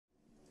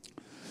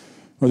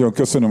Nagyon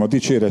köszönöm a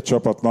dicséret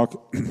csapatnak,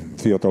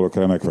 fiatalok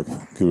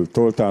remekül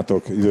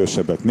toltátok,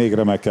 idősebbek még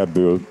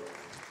remekebbül.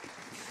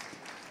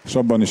 És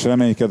abban is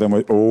reménykedem,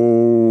 hogy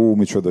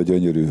micsoda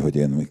gyönyörű, hogy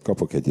én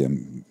kapok egy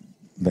ilyen,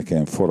 ne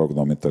kelljen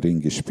forognom, mint a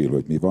ringispil,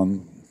 hogy mi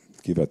van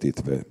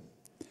kivetítve.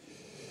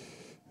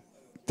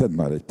 Tedd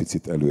már egy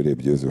picit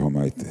előrébb, Győző, ha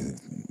már itt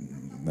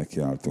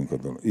nekiálltunk a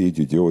dolog.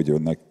 Így, jó,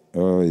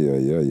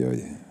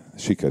 ajjajajajaj,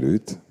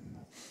 sikerült.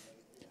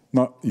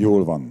 Na,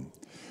 jól van.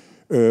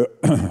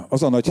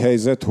 Az a nagy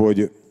helyzet,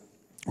 hogy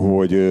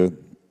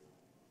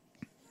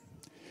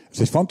ez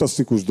egy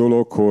fantasztikus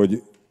dolog,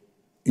 hogy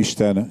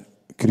Isten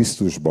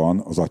Krisztusban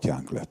az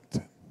atyánk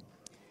lett.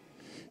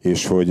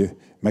 És hogy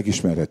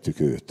megismerhettük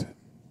őt.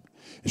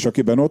 És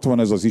akiben ott van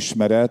ez az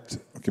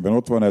ismeret, akiben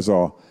ott van ez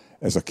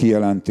a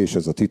kijelentés,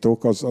 ez a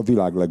titok, az a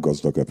világ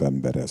leggazdagabb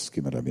ember, ezt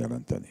kimerem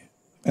jelenteni.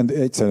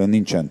 Egyszerűen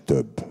nincsen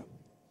több.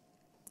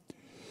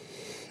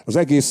 Az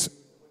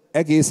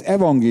egész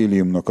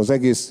evangéliumnak, az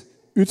egész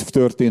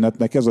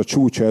üdvtörténetnek ez a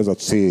csúcsa, ez a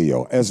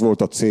célja. Ez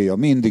volt a célja,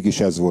 mindig is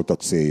ez volt a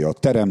célja. A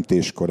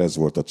teremtéskor ez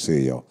volt a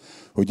célja.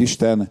 Hogy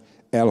Isten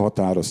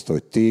elhatározta,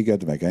 hogy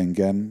téged, meg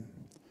engem,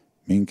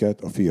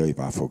 minket a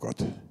fiaivá fogad.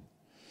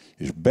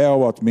 És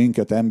beavat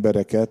minket,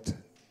 embereket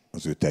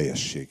az ő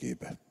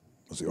teljességébe,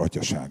 az ő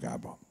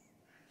atyaságába.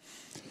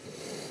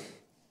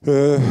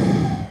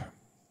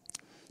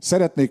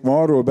 Szeretnék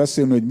ma arról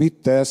beszélni, hogy mit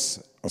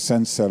tesz a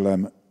Szent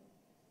Szellem,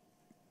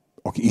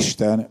 aki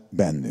Isten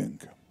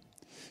bennünk.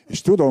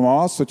 És tudom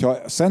azt, hogyha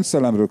a Szent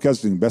Szellemről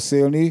kezdünk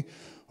beszélni,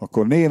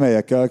 akkor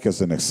némelyek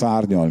elkezdenek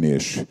szárnyalni,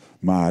 és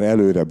már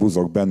előre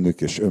buzog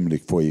bennük, és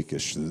ömlik, folyik,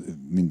 és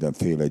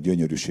mindenféle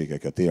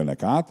gyönyörűségeket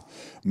élnek át.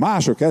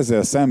 Mások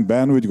ezzel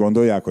szemben úgy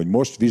gondolják, hogy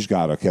most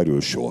vizsgára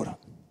kerül sor.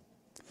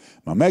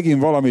 Már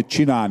megint valamit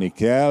csinálni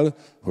kell,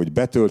 hogy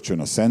betöltsön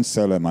a Szent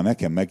Szellem, már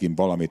nekem megint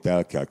valamit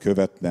el kell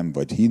követnem,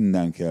 vagy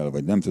hinnem kell,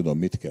 vagy nem tudom,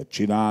 mit kell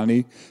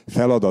csinálni.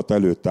 Feladat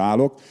előtt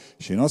állok,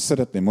 és én azt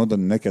szeretném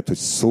mondani neked, hogy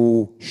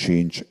szó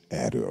sincs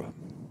erről.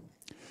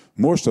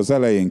 Most az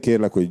elején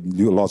kérlek, hogy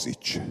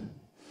lazíts,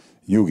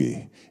 nyugi.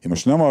 Én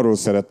most nem arról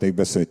szeretnék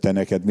beszélni, hogy te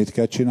neked mit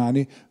kell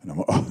csinálni,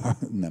 hanem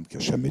nem kell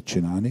semmit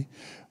csinálni,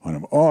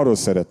 hanem arról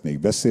szeretnék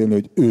beszélni,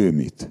 hogy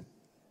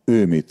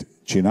ő mit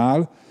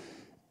csinál,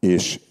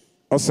 és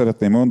azt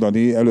szeretném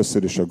mondani,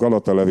 először is a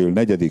Galata levél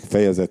 4.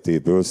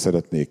 fejezetéből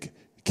szeretnék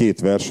 2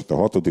 verset, a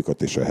 6.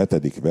 és a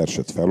 7.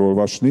 verset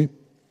felolvasni.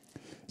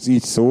 Ez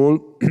így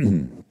szól,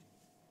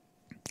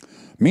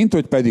 mint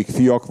hogy pedig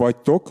fiak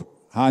vagytok,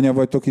 hányan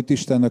vagytok itt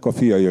Istennek a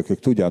fiai, akik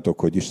tudjátok,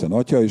 hogy Isten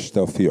atya, és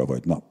te a fia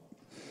vagy. Na,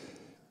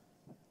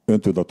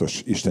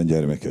 öntudatos Isten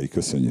gyermekei,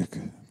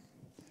 köszönjük.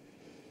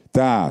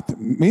 Tehát,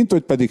 mint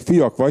hogy pedig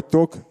fiak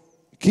vagytok,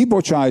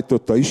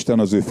 kibocsájtotta Isten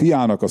az ő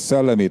fiának a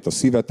szellemét a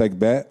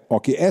szívetekbe,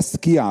 aki ezt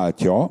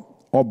kiáltja,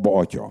 abba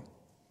atya.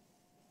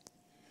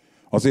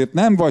 Azért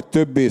nem vagy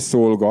többé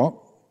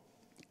szolga,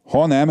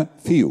 hanem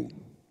fiú.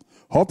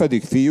 Ha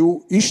pedig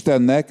fiú,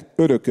 Istennek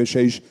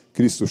örököse is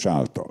Krisztus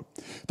által.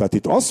 Tehát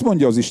itt azt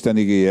mondja az Isten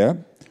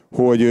igéje,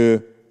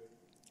 hogy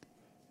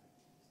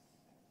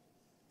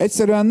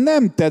egyszerűen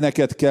nem te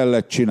neked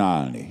kellett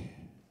csinálni,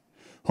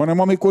 hanem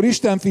amikor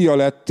Isten fia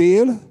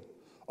lettél,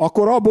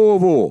 akkor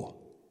abóvó.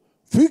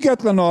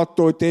 Függetlenül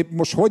attól, hogy te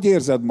most hogy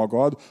érzed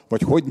magad,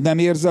 vagy hogy nem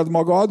érzed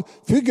magad,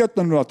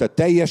 függetlenül a te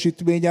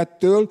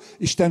teljesítményettől,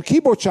 Isten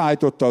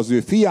kibocsájtotta az ő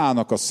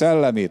fiának a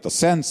szellemét, a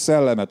Szent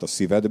Szellemet a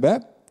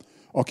szívedbe,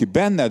 aki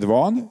benned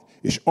van,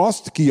 és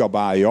azt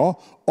kiabálja,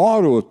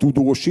 arról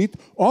tudósít,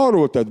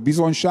 arról tett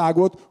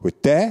bizonyságot, hogy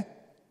te,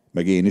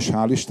 meg én is,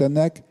 hál'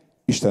 Istennek,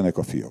 Istennek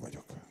a fia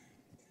vagyok.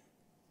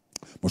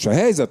 Most a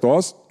helyzet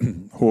az,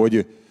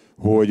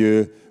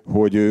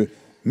 hogy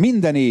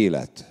minden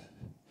élet,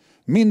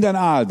 minden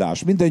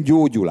áldás, minden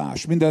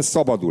gyógyulás, minden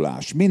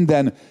szabadulás,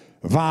 minden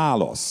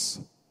válasz,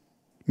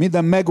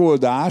 minden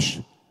megoldás,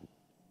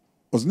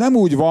 az nem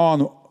úgy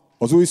van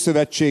az új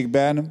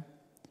szövetségben,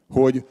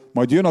 hogy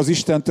majd jön az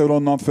Istentől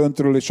onnan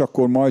föntről, és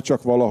akkor majd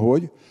csak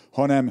valahogy,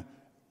 hanem,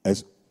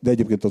 de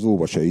egyébként az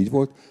Óva se így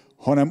volt,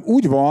 hanem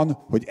úgy van,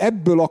 hogy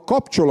ebből a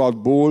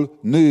kapcsolatból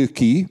nő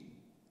ki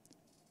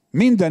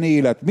minden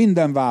élet,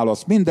 minden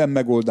válasz, minden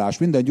megoldás,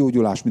 minden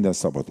gyógyulás, minden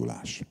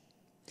szabadulás.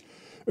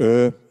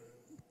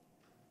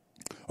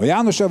 A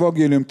János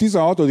evangélium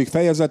 16.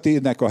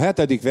 fejezetének a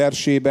 7.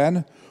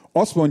 versében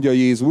azt mondja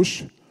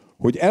Jézus,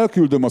 hogy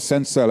elküldöm a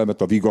Szent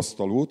Szellemet, a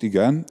vigasztalót,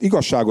 igen,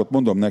 igazságot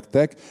mondom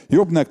nektek,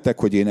 jobb nektek,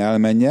 hogy én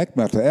elmenjek,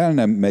 mert ha el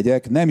nem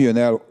megyek, nem jön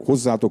el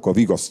hozzátok a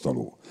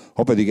vigasztaló.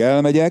 Ha pedig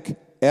elmegyek,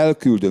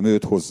 elküldöm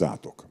őt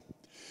hozzátok.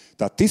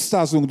 Tehát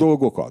tisztázzunk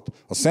dolgokat.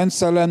 A Szent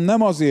Szellem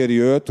nem azért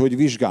jött, hogy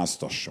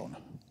vizsgáztasson.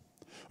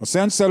 A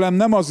Szent Szellem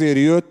nem azért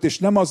jött, és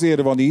nem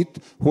azért van itt,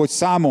 hogy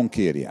számon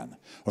kérjen.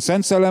 A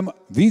Szent Szellem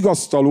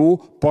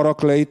vigasztaló,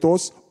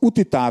 parakleitosz,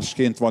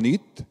 utitársként van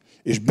itt,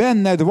 és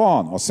benned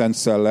van a Szent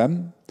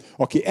Szellem,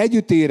 aki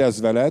együtt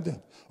érez veled,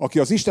 aki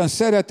az Isten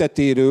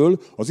szeretetéről,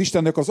 az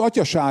Istennek az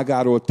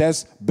atyaságáról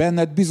tesz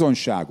benned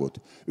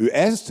bizonyságot. Ő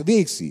ezt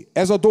végzi,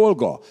 ez a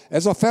dolga,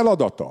 ez a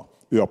feladata.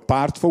 Ő a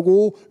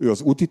pártfogó, ő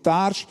az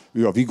utitárs,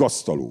 ő a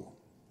vigasztaló.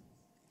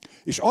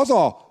 És az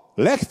a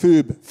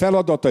legfőbb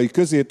feladatai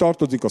közé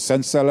tartozik a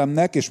Szent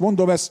Szellemnek, és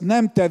mondom, ezt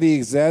nem te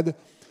végzed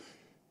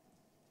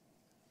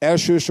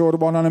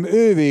elsősorban, hanem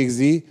ő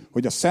végzi,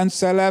 hogy a Szent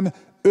Szellem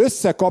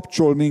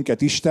összekapcsol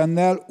minket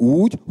Istennel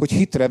úgy, hogy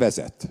hitre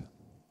vezet.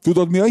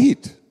 Tudod, mi a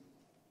hit?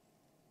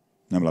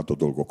 Nem látod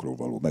dolgokról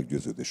való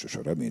meggyőződés és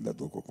a reménylet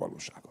dolgok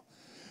valósága.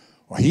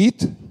 A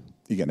hit,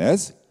 igen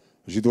ez,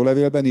 a zsidó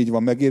levélben így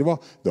van megírva,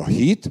 de a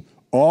hit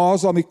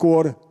az,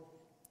 amikor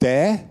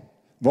te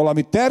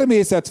valami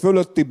természet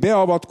fölötti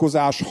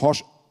beavatkozás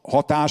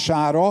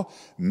hatására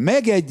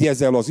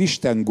megegyezel az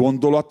Isten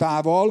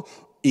gondolatával,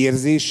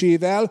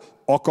 érzésével,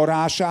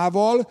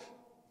 akarásával,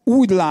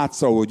 úgy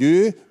látsz, ahogy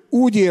ő,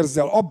 úgy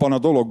érzel abban a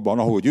dologban,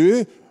 ahogy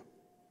ő,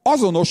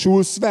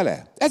 azonosulsz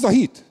vele. Ez a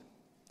hit.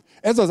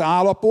 Ez az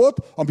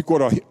állapot,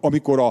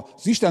 amikor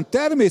az Isten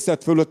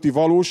természet fölötti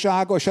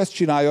valósága, és ezt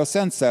csinálja a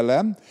Szent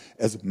Szellem,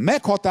 ez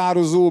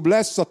meghatározóbb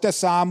lesz a te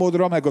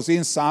számodra, meg az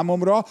én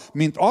számomra,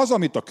 mint az,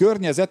 amit a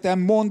környezetem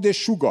mond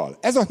és sugall.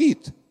 Ez a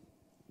hit.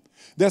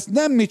 De ezt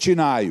nem mi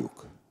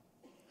csináljuk,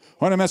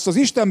 hanem ezt az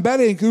Isten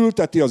belénk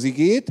ülteti az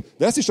igét,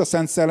 de ezt is a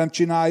Szent Szellem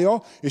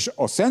csinálja, és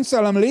a Szent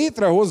Szellem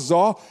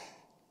létrehozza,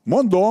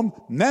 mondom,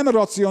 nem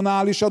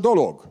racionális a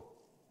dolog.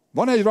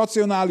 Van egy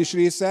racionális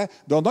része,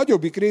 de a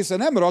nagyobbik része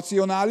nem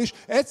racionális,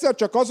 egyszer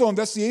csak azon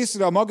veszi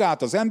észre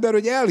magát az ember,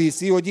 hogy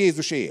elhiszi, hogy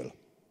Jézus él.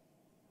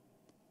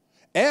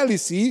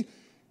 Elhiszi,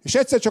 és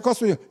egyszer csak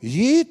azt mondja,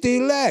 jé,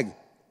 tényleg?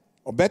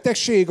 A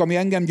betegség, ami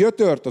engem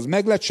gyötört, az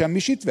meg lett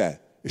semmisítve?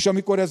 És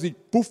amikor ez így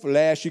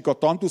leesik a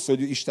tantusz,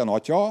 hogy Isten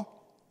atya,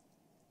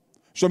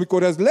 és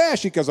amikor ez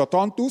leesik ez a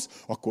tantusz,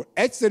 akkor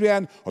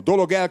egyszerűen a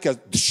dolog elkezd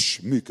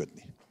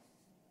működni.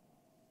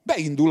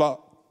 Beindul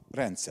a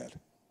rendszer.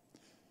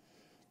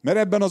 Mert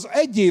ebben az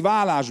egyé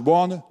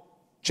válásban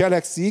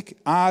cselekszik,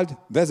 áld,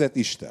 vezet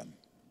Isten.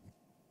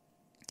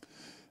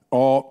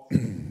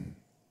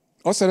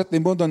 Azt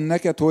szeretném mondani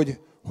neked,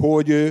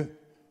 hogy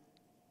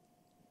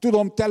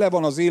tudom, tele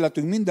van az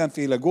életünk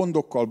mindenféle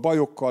gondokkal,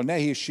 bajokkal,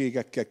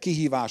 nehézségekkel,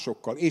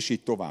 kihívásokkal, és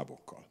így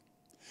továbbokkal.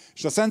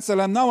 És a Szent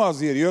Szellem nem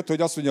azért jött,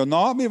 hogy azt mondja,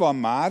 na, mi van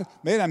már,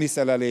 miért nem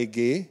hiszel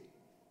eléggé?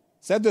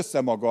 Szedd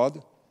össze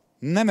magad,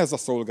 nem ez a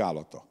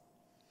szolgálata.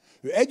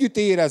 Ő együtt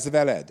érez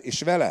veled,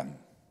 és velem.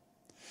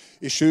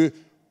 És ő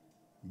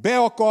be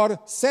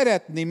akar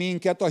szeretni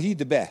minket a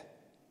hitbe.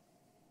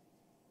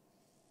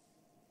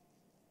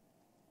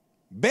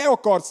 Be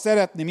akar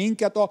szeretni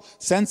minket a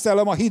Szent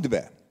Szellem a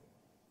hitbe.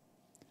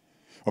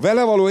 A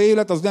vele való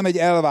élet az nem egy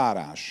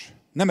elvárás,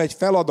 nem egy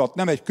feladat,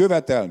 nem egy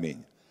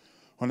követelmény,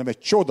 hanem egy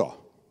csoda,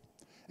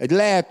 egy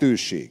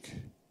lehetőség.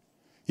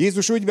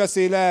 Jézus úgy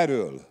beszél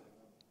erről.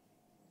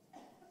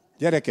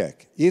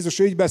 Gyerekek, Jézus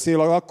úgy beszél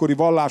az akkori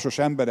vallásos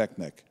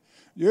embereknek.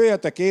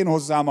 Jöjjetek én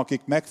hozzám,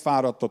 akik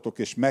megfáradtatok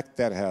és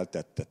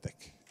megterheltettetek.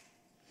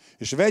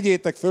 És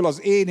vegyétek föl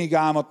az én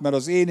igámat, mert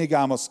az én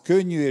igám az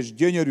könnyű és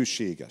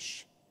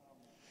gyönyörűséges.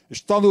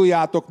 És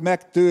tanuljátok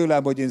meg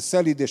tőlem, hogy én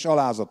szelíd és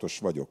alázatos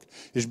vagyok.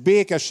 És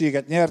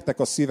békességet nyertek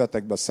a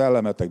szívetekbe, a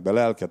szellemetekbe,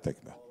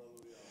 lelketekbe.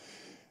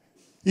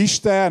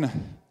 Isten,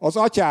 az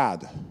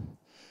atyád,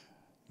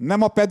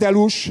 nem a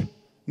pedelus,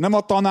 nem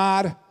a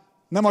tanár,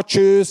 nem a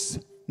csősz,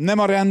 nem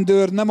a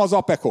rendőr, nem az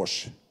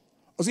apekos.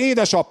 Az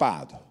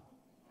édesapád,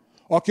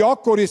 aki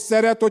akkor is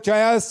szeret, hogyha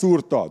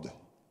elszúrtad.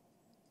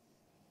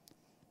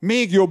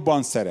 Még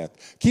jobban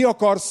szeret. Ki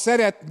akar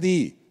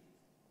szeretni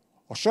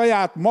a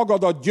saját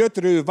magadat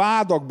gyötrő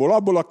vádakból,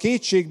 abból a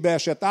kétségbe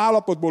esett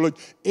állapotból, hogy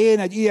én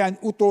egy ilyen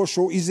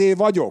utolsó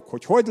vagyok,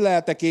 hogy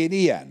lehetek én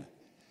ilyen.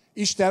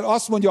 Isten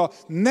azt mondja,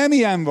 nem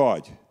ilyen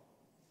vagy.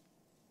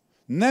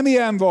 Nem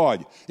ilyen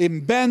vagy.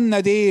 Én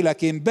benned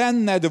élek, én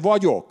benned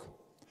vagyok.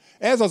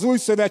 Ez az új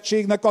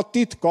szövetségnek a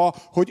titka,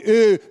 hogy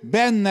ő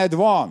benned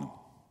van.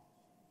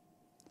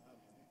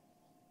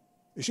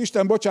 És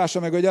Isten bocsássa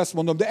meg, hogy ezt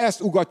mondom, de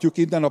ezt ugatjuk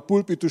innen a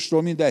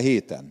pulpitustól minden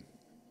héten.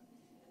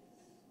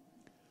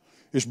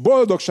 És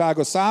boldogság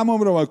a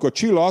számomra, amikor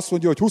Csilla azt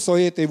mondja, hogy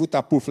 27 év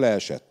után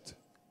leesett.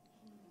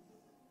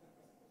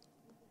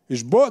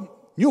 És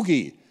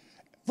nyugi,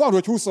 van,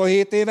 hogy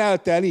 27 év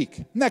eltelik.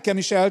 Nekem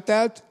is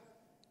eltelt.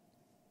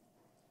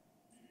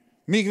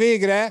 Míg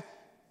végre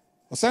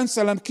a Szent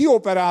Szellem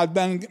kioperált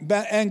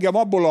engem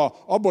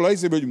abból a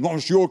izéből, hogy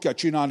most jól kell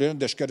csinálni,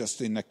 rendes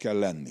kereszténynek kell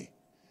lenni.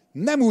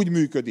 Nem úgy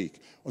működik.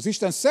 Az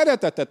Isten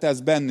szeretete tesz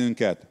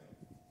bennünket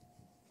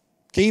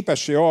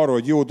képessé arra,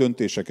 hogy jó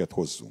döntéseket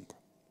hozzunk.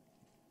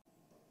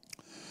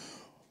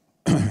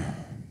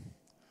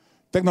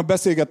 Tegnap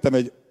beszélgettem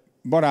egy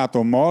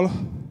barátommal,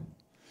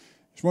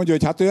 és mondja,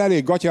 hogy hát ő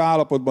elég gatya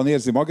állapotban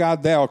érzi magát,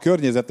 de a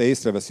környezete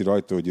észreveszi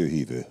rajta, hogy ő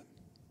hívő.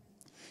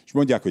 És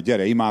mondják, hogy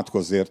gyere,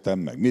 imádkozz értem,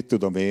 meg mit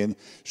tudom én,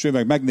 és ő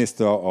meg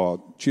megnézte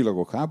a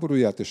Csillagok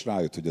háborúját, és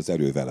rájött, hogy az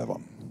erő vele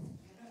van.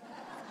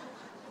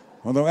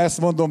 Mondom, ezt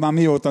mondom már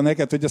mióta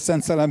neked, hogy a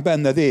Szent Szellem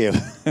benned él.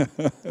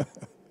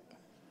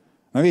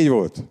 Nem így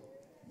volt?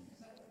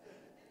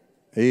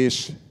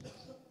 És,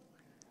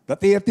 de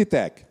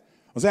értitek?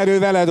 Az erő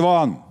veled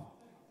van.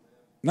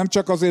 Nem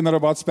csak azért, mert a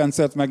Bud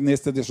Spencert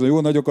megnézted, és a jó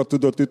nagyokat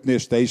tudott ütni,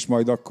 és te is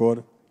majd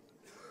akkor.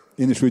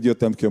 Én is úgy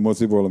jöttem ki a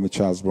moziból, ami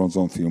Charles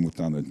Bronson film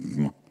után, hogy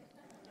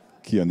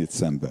ki jön itt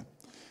szembe.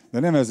 De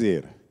nem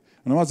ezért,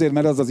 hanem azért,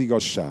 mert ez az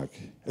igazság.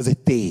 Ez egy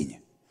tény.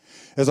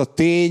 Ez a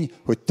tény,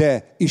 hogy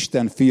te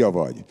Isten fia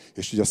vagy.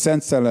 És hogy a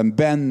Szent Szellem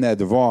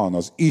benned van,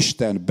 az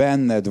Isten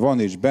benned van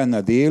és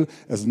benned él,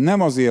 ez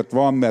nem azért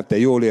van, mert te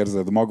jól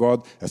érzed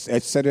magad, ez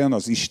egyszerűen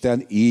az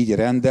Isten így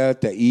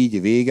rendelte,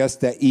 így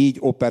végezte, így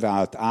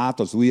operált át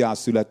az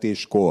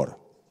újjászületéskor.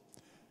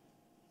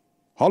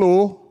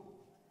 Haló?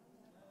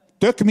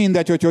 Tök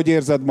mindegy, hogy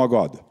érzed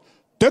magad.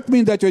 Tök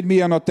mindegy, hogy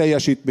milyen a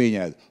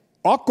teljesítményed.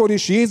 Akkor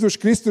is Jézus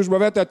Krisztusba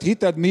vetett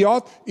hited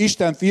miatt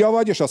Isten fia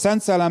vagy, és a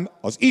Szent Szellem,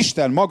 az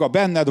Isten maga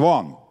benned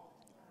van.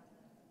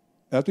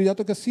 El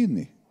tudjátok ezt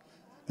hinni?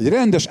 Egy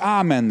rendes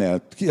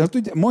ámennel.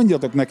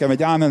 Mondjatok nekem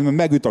egy ámen, mert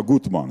megüt a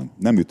Gutman.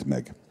 Nem üt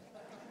meg.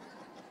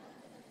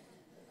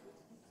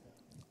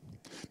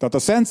 Tehát a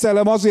Szent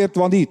Szellem azért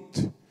van itt.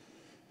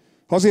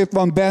 Azért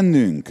van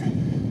bennünk.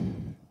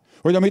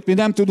 Hogy amit mi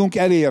nem tudunk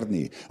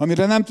elérni,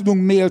 amire nem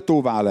tudunk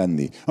méltóvá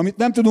lenni, amit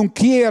nem tudunk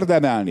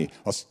kiérdemelni,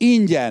 az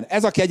ingyen,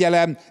 ez a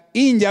kegyelem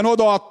ingyen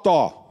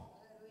odaadta.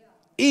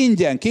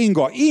 Ingyen,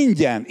 Kinga,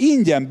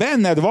 ingyen,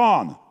 benned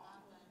van.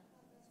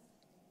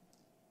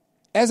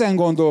 Ezen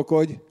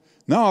gondolkodj,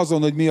 ne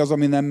azon, hogy mi az,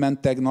 ami nem ment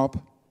tegnap.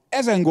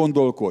 Ezen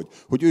gondolkodj,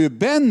 hogy ő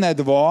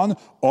benned van,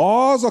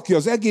 az, aki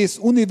az egész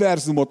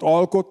univerzumot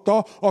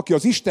alkotta, aki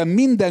az Isten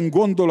minden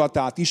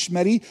gondolatát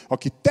ismeri,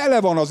 aki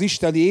tele van az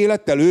isteni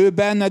élettel, ő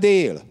benned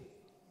él.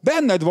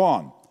 Benned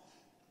van.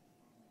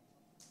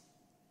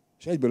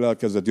 És egyből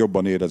elkezded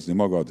jobban érezni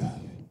magad.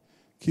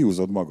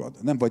 Kihúzod magad.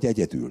 Nem vagy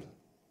egyedül.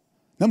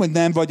 Nem, hogy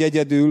nem vagy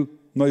egyedül.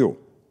 Na jó.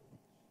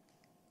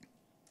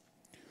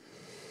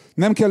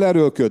 Nem kell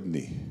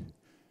erőlködni.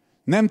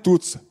 Nem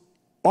tudsz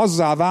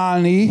azzá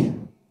válni,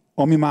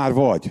 ami már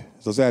vagy.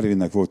 Ez az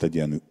Ervinnek volt egy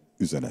ilyen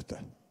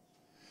üzenete.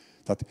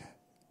 Tehát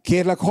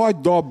kérlek,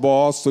 hagyd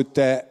abba azt, hogy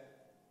te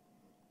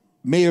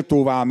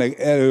méltóvá meg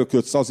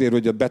erőlködsz azért,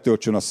 hogy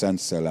betöltsön a Szent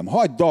Szellem.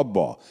 Hagyd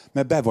abba,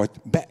 mert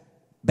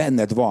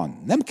benned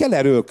van. Nem kell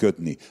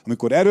erőlködni.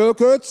 Amikor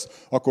erőlködsz,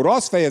 akkor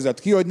azt fejezed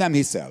ki, hogy nem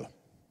hiszel.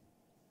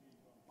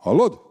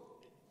 Hallod?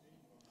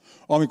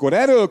 Amikor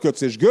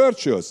erőlködsz és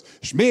görcsölsz,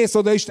 és mész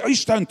oda,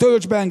 Isten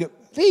tölts be engem,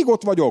 rég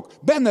ott vagyok,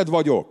 benned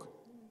vagyok.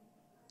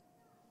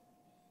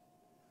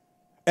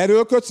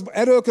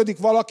 Erőlködik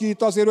valaki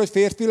itt azért, hogy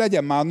férfi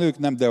legyen? Már nők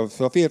nem, de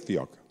a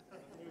férfiak.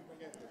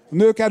 A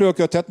nők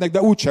erőlködhetnek,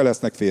 de úgyse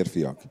lesznek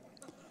férfiak.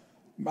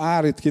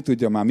 Már itt ki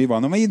tudja már mi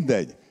van, na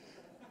mindegy.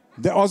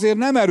 De azért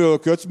nem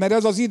erőlködsz, mert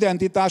ez az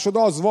identitásod,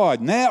 az vagy.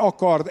 Ne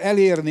akard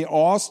elérni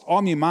azt,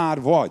 ami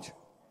már vagy.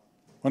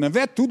 Hanem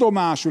vedd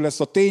tudomásul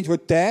ezt a tényt,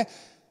 hogy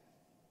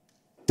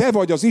te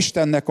vagy az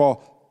Istennek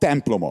a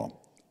temploma.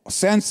 A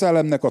Szent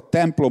Szellemnek a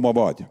temploma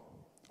vagy.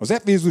 Az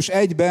Efézus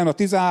 1-ben, a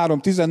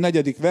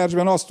 13-14.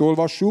 versben azt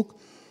olvassuk,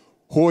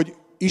 hogy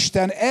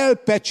Isten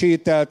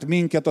elpecsételt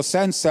minket a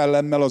Szent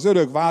Szellemmel az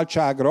örök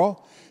váltságra,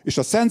 és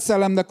a Szent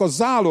Szellemnek a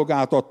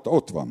zálogát adta,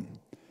 ott van.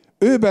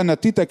 Ő benne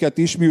titeket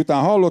is,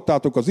 miután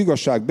hallottátok az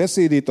igazság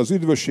beszédét, az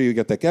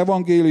üdvösségetek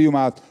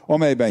evangéliumát,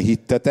 amelyben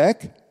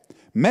hittetek,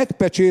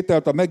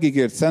 megpecsételt a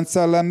megígért Szent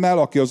Szellemmel,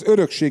 aki az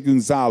örökségünk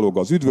záloga,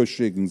 az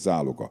üdvösségünk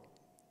záloga.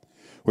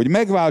 Hogy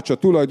megváltsa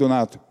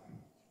tulajdonát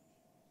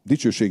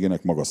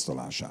dicsőségének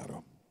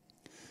magasztalására.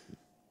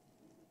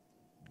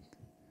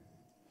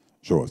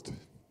 Zsolt,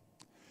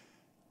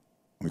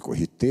 amikor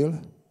hittél,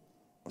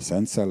 a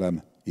Szent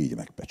Szellem így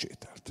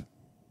megpecsételt.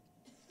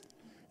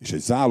 És egy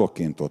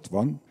zálogként ott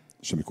van,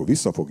 és amikor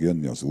vissza fog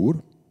jönni az Úr,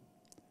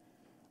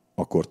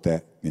 akkor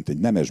te, mint egy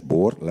nemes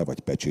bor, le vagy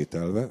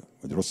pecsételve,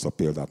 vagy rosszabb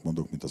példát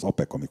mondok, mint az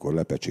apek, amikor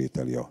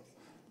lepecsételi a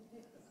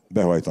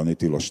behajtani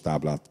tilos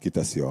táblát,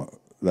 kiteszi a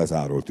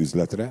lezárolt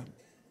üzletre,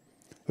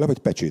 le vagy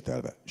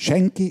pecsételve.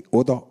 Senki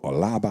oda a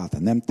lábát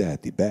nem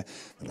teheti be,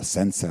 mert a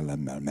Szent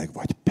Szellemmel meg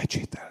vagy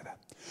pecsételve.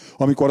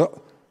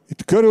 Amikor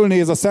itt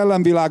körülnéz a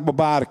szellemvilágba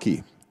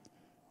bárki,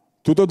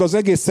 tudod, az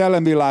egész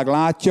szellemvilág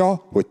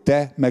látja, hogy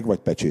te meg vagy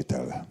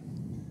pecsételve.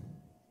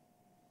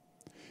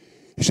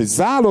 És egy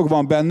zálog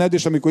van benned,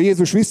 és amikor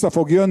Jézus vissza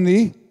fog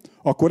jönni,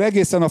 akkor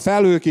egészen a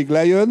felhőkig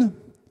lejön,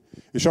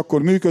 és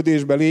akkor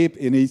működésbe lép,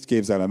 én így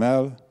képzelem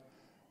el,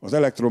 az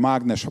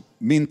elektromágnes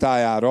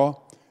mintájára.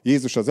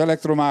 Jézus az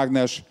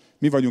elektromágnes,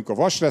 mi vagyunk a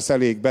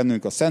vasreszelék,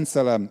 bennünk a Szent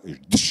Szellem,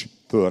 és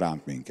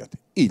fölránt minket.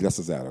 Így lesz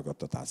az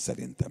elragadtatás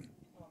szerintem.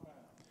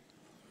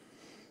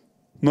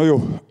 Na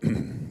jó.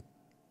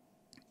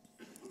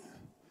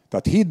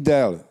 Tehát hidd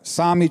el,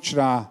 számíts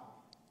rá,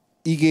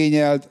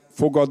 igényeld,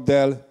 fogadd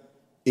el,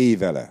 élj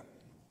vele.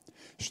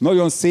 És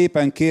nagyon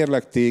szépen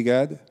kérlek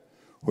téged,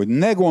 hogy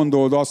ne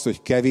gondold azt,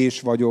 hogy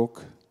kevés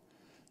vagyok,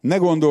 ne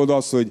gondold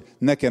azt, hogy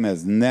nekem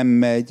ez nem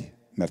megy,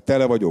 mert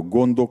tele vagyok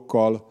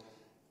gondokkal.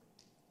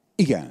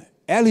 Igen,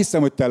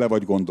 elhiszem, hogy tele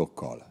vagy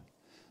gondokkal.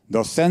 De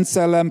a Szent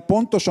Szellem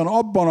pontosan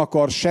abban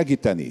akar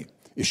segíteni.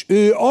 És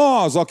ő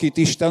az, akit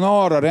Isten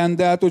arra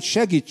rendelt, hogy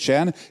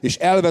segítsen, és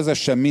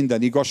elvezessen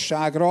minden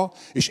igazságra,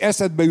 és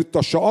eszedbe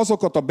juttassa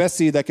azokat a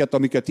beszédeket,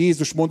 amiket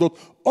Jézus mondott,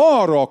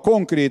 arra a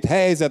konkrét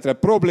helyzetre,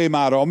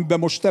 problémára, amiben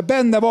most te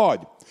benne vagy.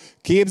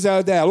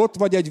 Képzeld el, ott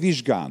vagy egy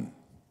vizsgán,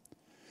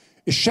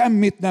 és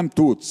semmit nem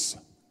tudsz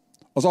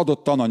az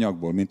adott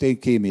tananyagból, mint én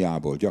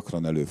kémiából,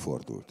 gyakran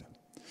előfordult.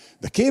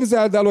 De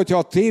képzeld el, hogyha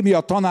a kémia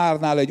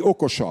tanárnál egy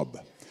okosabb,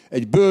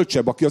 egy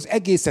bölcsebb, aki az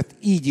egészet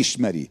így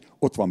ismeri,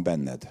 ott van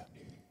benned.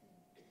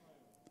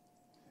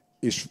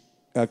 És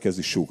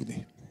elkezdi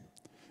súgni.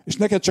 És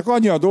neked csak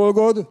annyi a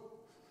dolgod,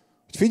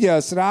 hogy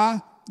figyelsz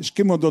rá, és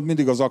kimondod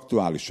mindig az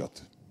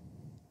aktuálisat.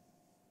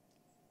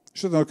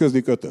 És utána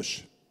közlik 5-ös.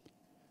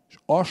 És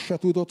azt se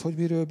tudod, hogy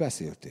miről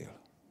beszéltél.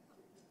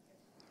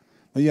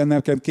 Ilyen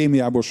nekem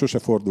kémiából sose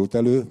fordult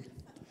elő,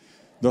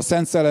 de a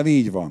Szent Szellem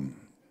így van.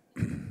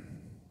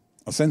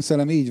 A Szent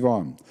Szellem így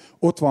van.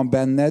 Ott van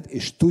benned,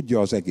 és tudja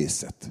az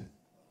egészet.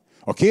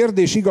 A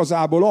kérdés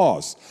igazából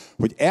az,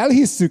 hogy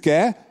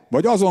elhisszük-e,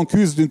 vagy azon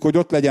küzdünk, hogy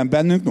ott legyen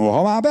bennünk,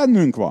 noha már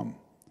bennünk van.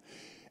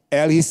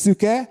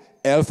 Elhisszük-e,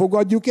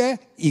 elfogadjuk-e,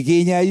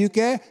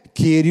 igényeljük-e,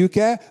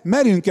 kérjük-e,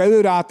 merünk-e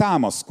őrá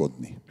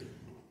támaszkodni?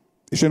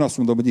 És én azt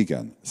mondom, hogy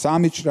igen,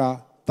 számíts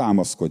rá,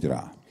 támaszkodj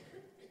rá.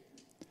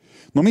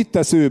 Na mit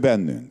tesz ő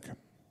bennünk?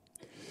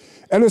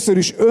 Először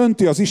is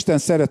önti az Isten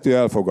szerető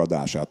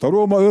elfogadását. A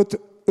Róma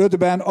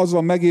 5-ben az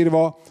van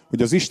megírva,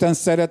 hogy az Isten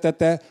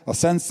szeretete a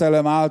Szent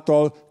Szellem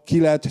által ki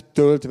lett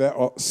töltve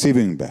a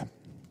szívünkbe.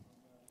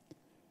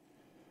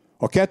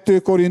 A 2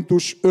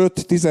 Korintus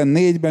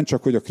 5.14-ben,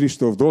 csak hogy a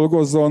Kristóf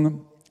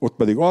dolgozzon, ott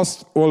pedig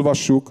azt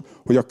olvassuk,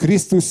 hogy a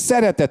Krisztus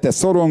szeretete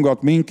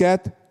szorongat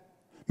minket,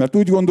 mert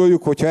úgy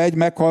gondoljuk, hogy ha egy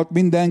meghalt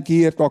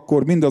mindenkiért,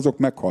 akkor mindazok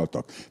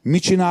meghaltak.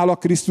 Mit csinál a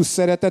Krisztus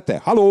szeretete?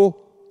 Halló!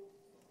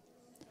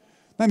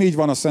 Nem így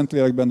van a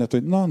Szentlélek benned,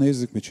 hogy na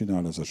nézzük, mit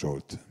csinál ez a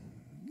Zsolt.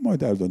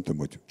 Majd eldöntöm,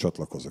 hogy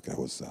csatlakozok-e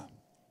hozzá.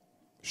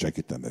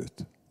 Segítem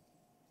őt.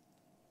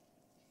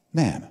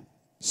 Nem.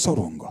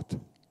 Szorongat.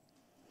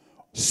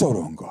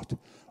 Szorongat.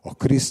 A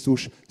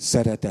Krisztus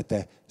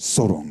szeretete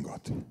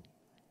szorongat.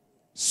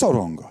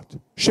 Szorongat.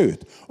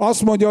 Sőt,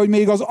 azt mondja, hogy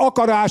még az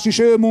akarás is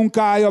ő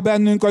munkája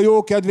bennünk a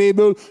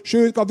jókedvéből,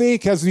 sőt a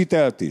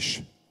véghezvitelt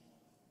is.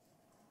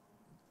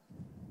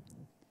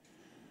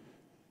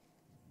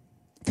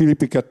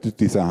 Filippi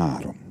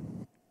 2.13.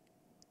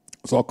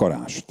 Az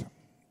akarást.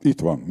 Itt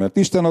van. Mert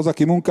Isten az,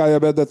 aki munkája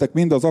bennetek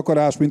mind az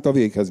akarás, mint a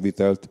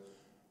véghezvitelt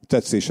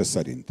tetszése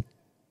szerint.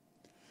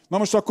 Na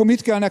most akkor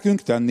mit kell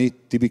nekünk tenni,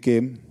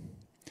 Tibikém?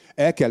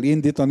 El kell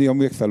indítani a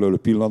megfelelő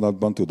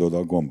pillanatban, tudod,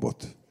 a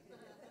gombot.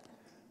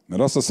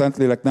 Mert azt a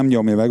Szentlélek nem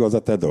nyomja meg, az a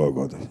te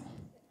dolgod.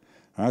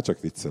 Hát csak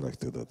viccelek,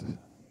 tudod.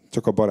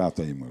 Csak a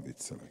barátaimmal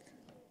viccelek.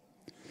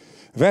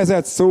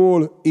 Vezet,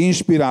 szól,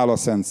 inspirál a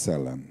Szent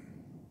Szellem.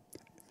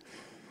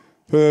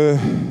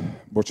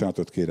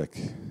 Bocsánatot kérek.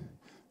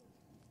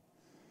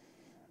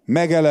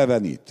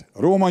 Megelevenít.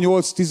 Róma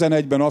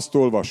 8.11-ben azt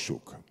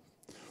olvassuk,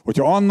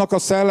 hogyha annak a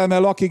szelleme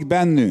lakik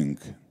bennünk,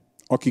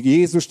 akik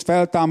Jézust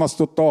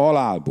feltámasztotta a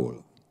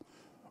halálból,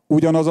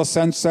 ugyanaz a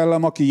Szent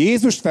Szellem, aki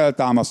Jézust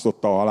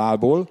feltámasztotta a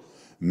halálból,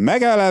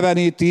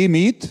 megeleveníti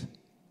mit?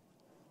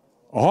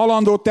 A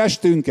halandó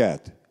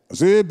testünket.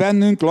 Az ő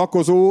bennünk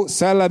lakozó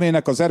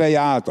szellemének az ereje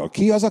által.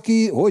 Ki az,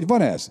 aki, hogy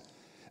van ez?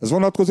 Ez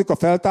vonatkozik a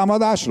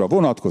feltámadásra?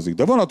 Vonatkozik.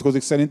 De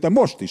vonatkozik szerintem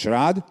most is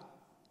rád.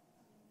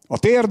 A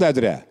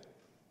térdedre.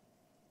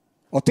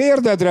 A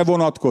térdedre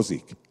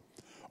vonatkozik.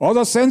 Az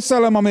a Szent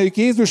Szellem, amelyik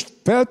Jézust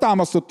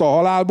feltámasztotta a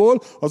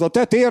halálból, az a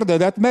te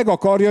térdedet meg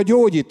akarja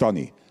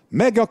gyógyítani.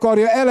 Meg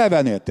akarja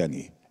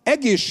eleveníteni.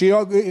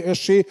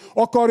 Egészségessé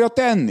akarja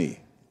tenni.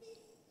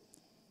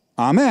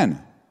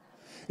 Amen.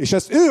 És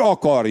ezt ő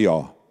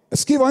akarja.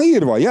 Ez ki van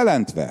írva,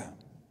 jelentve.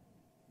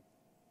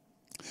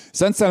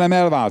 Szent Szellem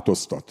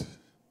elváltoztat.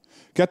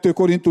 2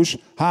 Korintus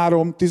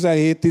 3,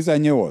 17,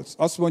 18.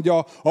 Azt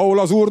mondja, ahol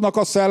az Úrnak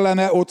a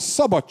szelleme, ott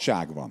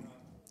szabadság van.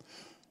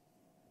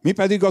 Mi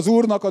pedig az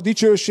Úrnak a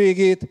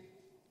dicsőségét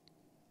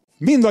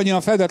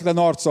mindannyian fedetlen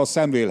arccal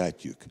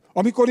szemlélhetjük.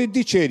 Amikor itt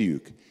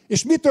dicsérjük.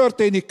 És mi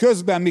történik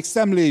közben, míg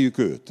szemléljük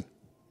őt?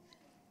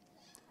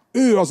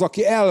 Ő az,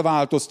 aki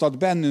elváltoztat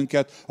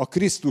bennünket a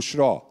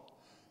Krisztusra.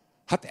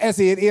 Hát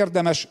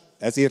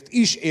ezért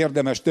is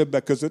érdemes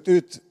többek között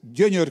őt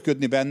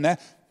gyönyörködni benne,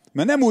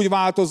 mert nem úgy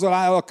változol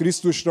el a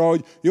Krisztusra,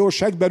 hogy jó,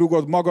 segbe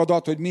rugod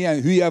magadat, hogy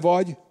milyen hülye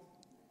vagy,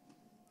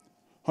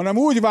 hanem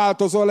úgy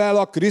változol el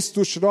a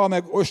Krisztusra,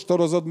 meg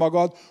ostorozod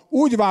magad,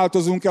 úgy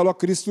változunk el a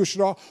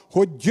Krisztusra,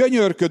 hogy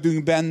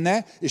gyönyörködünk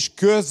benne, és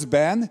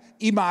közben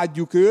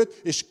imádjuk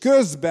őt, és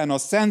közben a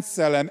Szent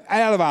Szellem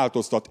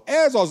elváltoztat.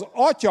 Ez az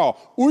Atya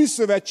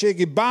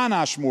újszövetségi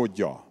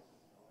bánásmódja.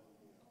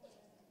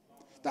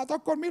 Tehát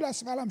akkor mi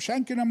lesz velem?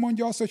 Senki nem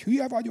mondja azt, hogy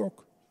hülye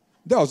vagyok.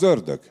 De az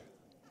ördög.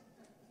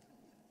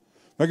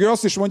 Meg ő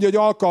azt is mondja, hogy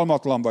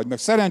alkalmatlan vagy, meg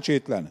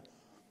szerencsétlen,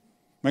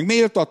 meg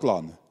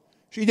méltatlan.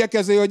 És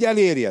igyekezzél, hogy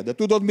elérje. De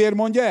tudod, miért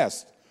mondja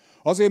ezt?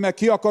 Azért, mert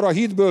ki akar a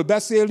hitből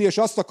beszélni, és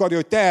azt akarja,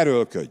 hogy te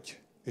erőlködj.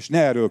 És ne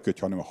erőlködj,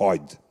 hanem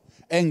hagyd.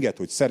 Engedd,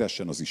 hogy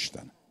szeressen az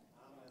Isten.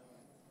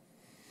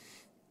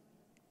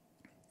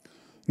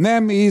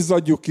 Nem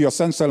izzadjuk ki a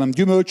Szent Szellem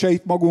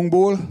gyümölcseit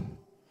magunkból,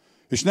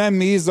 és nem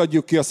mi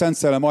izzadjuk ki a Szent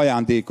Szellem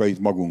ajándékait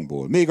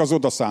magunkból. Még az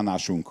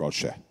odaszánásunkkal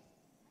se.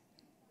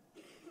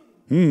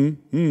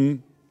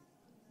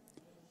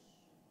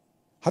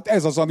 Hát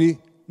ez az, ami,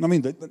 na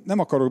mindegy, nem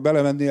akarok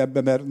belemenni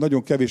ebbe, mert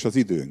nagyon kevés az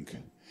időnk.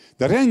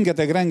 De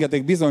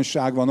rengeteg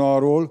bizonyság van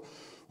arról,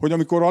 hogy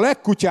amikor a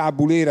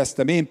legkutyábbul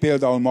éreztem én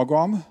például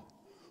magam,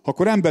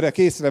 akkor emberek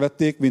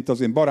észrevették, mint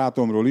az én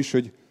barátomról is,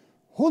 hogy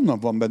honnan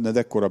van benned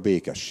ekkora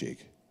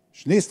békesség.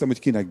 És néztem, hogy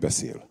kinek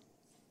beszél.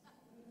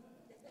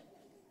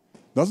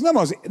 De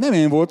az nem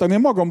én voltam, én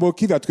magamból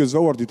kivetközve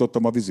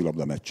ordítottam a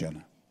vízilabda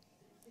meccsen.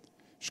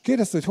 És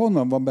kérdezte, hogy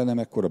honnan van bennem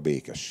ekkora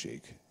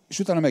békesség. És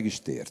utána meg is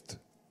tért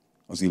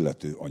az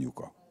illető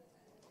anyuka.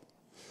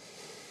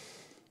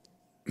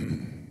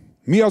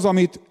 Mi az,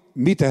 amit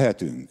mi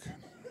tehetünk?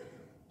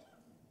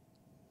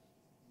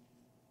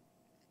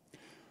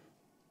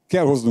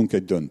 Kell hoznunk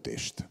egy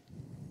döntést.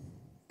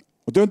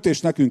 A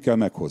döntést nekünk kell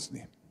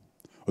meghozni.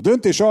 A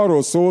döntés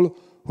arról szól,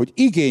 hogy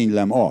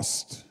igénylem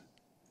azt,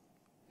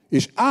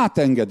 és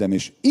átengedem,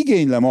 és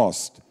igénylem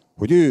azt,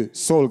 hogy ő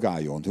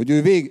szolgáljon, hogy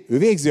ő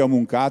végzi a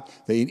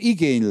munkát, de én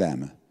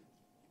igénylem,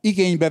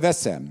 igénybe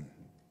veszem,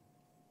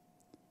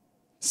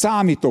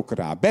 számítok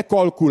rá,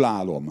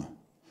 bekalkulálom,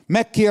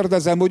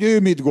 megkérdezem, hogy ő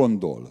mit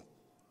gondol.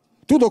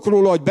 Tudok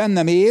róla, hogy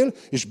bennem él,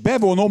 és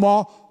bevonom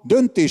a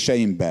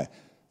döntéseimbe.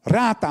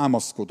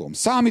 Rátámaszkodom,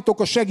 számítok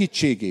a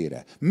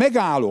segítségére,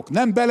 megállok,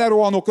 nem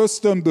belerohanok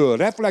ösztönből,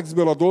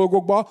 reflexből a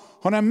dolgokba,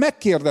 hanem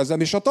megkérdezem,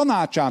 és a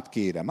tanácsát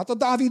kérem. Hát a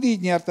Dávid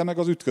így nyerte meg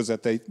az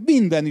ütközeteit,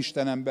 minden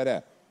Isten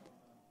embere.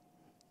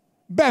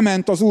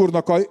 Bement az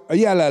Úrnak a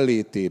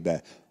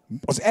jelenlétébe,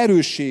 az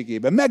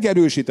erősségébe,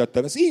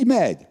 megerősítette, ez így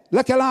megy,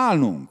 le kell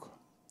állnunk,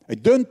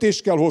 egy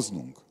döntést kell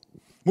hoznunk.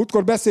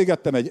 Múltkor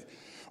beszélgettem egy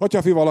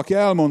atyafival, aki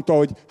elmondta,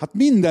 hogy hát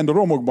minden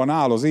romokban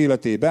áll az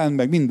életében,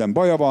 meg minden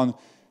baja van,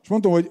 és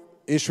mondtam,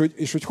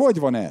 hogy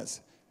van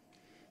ez?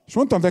 És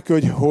mondtam neki,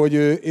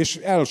 és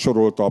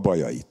elsorolta a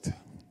bajait.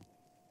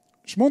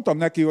 És mondtam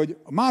neki, hogy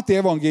a Máté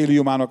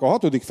evangéliumának a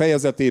 6.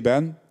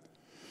 fejezetében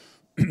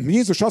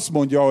Jézus azt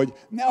mondja, hogy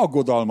ne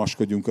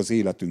aggodalmaskodjunk az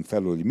életünk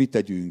felől, hogy mit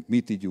tegyünk,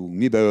 mit igyunk,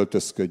 mibe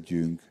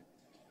öltözködjünk.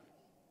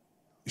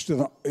 És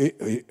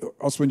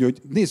azt mondja,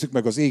 hogy nézzük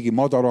meg az égi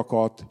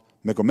madarakat,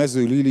 meg a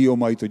mező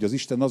liliomait, hogy az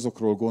Isten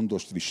azokról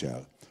gondost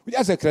visel. Hogy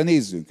ezekre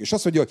nézzünk. És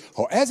azt mondja, hogy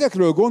ha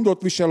ezekről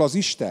gondot visel az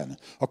Isten,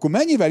 akkor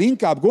mennyivel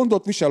inkább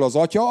gondot visel az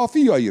Atya a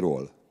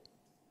fiairól.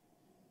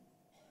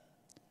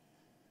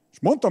 És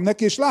mondtam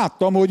neki, és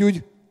láttam, hogy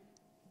úgy,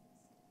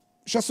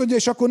 és azt mondja,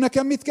 és akkor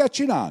nekem mit kell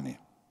csinálni?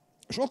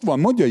 És ott van,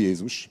 mondja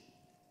Jézus,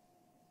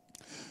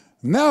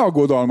 ne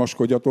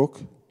aggodalmaskodjatok,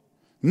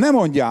 ne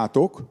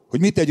mondjátok, hogy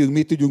mit tegyünk,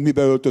 mit tudjunk,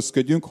 mibe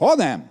öltözködjünk,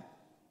 hanem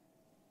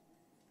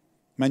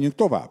menjünk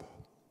tovább.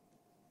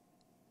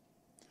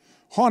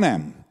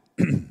 Hanem,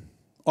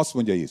 azt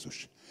mondja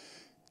Jézus,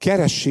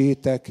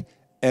 keressétek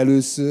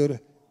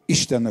először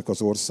Istennek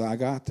az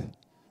országát,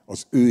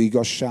 az ő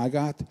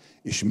igazságát,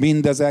 és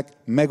mindezek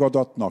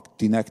megadatnak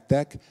ti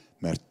nektek,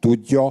 mert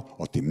tudja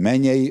a ti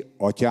mennyei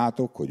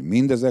atyátok, hogy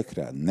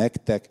mindezekre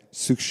nektek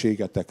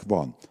szükségetek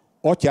van.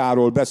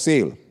 Atyáról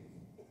beszél.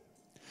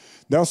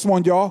 De azt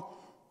mondja,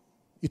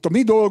 itt a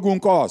mi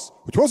dolgunk az,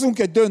 hogy hozunk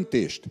egy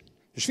döntést.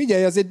 És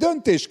figyelj, ez egy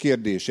döntés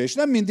kérdése, és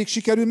nem mindig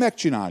sikerül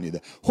megcsinálni,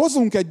 de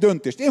hozunk egy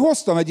döntést. Én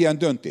hoztam egy ilyen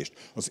döntést.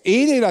 Az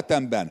én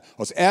életemben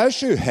az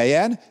első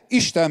helyen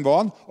Isten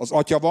van, az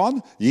Atya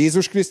van,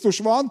 Jézus Krisztus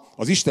van,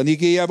 az Isten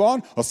igéje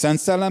van, a Szent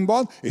Szellem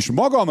van, és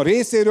magam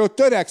részéről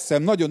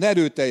törekszem nagyon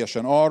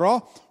erőteljesen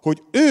arra,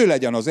 hogy ő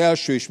legyen az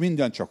első, és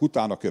minden csak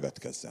utána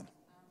következzen.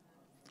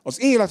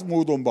 Az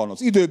életmódomban,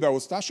 az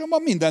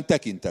időbeosztásomban, minden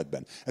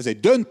tekintetben. Ez egy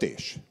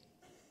döntés.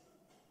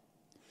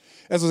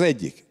 Ez az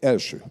egyik,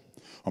 első.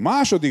 A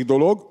második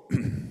dolog,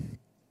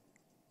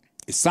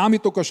 és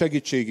számítok a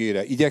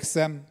segítségére,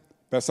 igyekszem,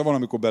 persze van,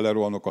 amikor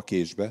belerohanok a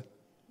késbe,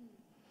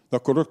 de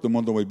akkor rögtön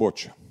mondom, hogy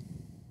bocs.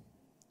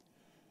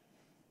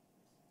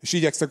 És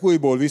igyekszek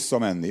újból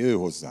visszamenni ő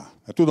hozzá.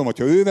 Mert tudom, hogy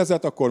ha ő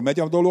vezet, akkor megy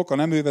a dolog, ha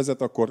nem ő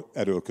vezet, akkor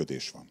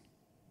erőlködés van.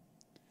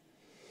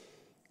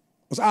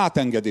 Az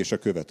átengedés a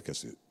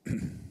következő.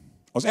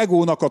 Az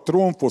egónak a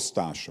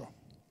trónfosztása.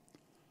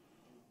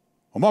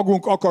 A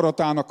magunk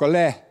akaratának a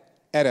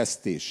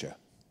leeresztése.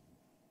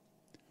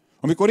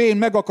 Amikor én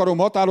meg akarom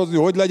határozni,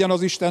 hogy legyen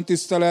az Isten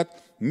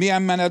tisztelet,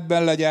 milyen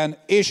menetben legyen,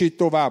 és így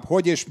tovább,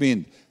 hogy és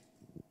mind.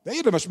 De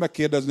érdemes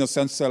megkérdezni a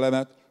Szent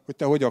Szellemet, hogy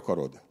te hogy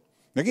akarod.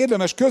 Meg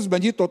érdemes közben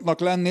nyitottnak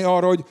lenni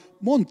arra, hogy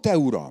mondd te,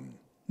 Uram,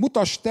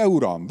 mutass te,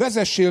 Uram,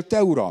 vezessél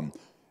te, Uram.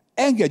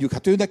 Engedjük,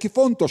 hát ő neki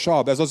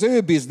fontosabb, ez az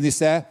ő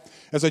biznisze,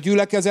 ez a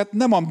gyülekezet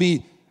nem a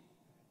mi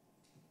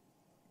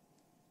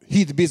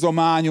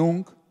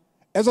hitbizományunk,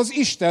 ez az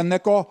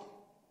Istennek a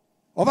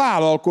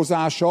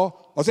vállalkozása,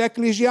 az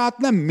eklézsiát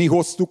nem mi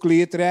hoztuk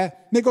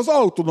létre, még az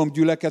autonóm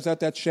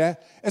gyülekezetet se,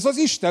 ez az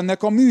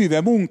Istennek a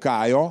műve,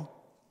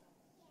 munkája,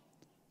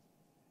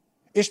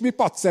 és mi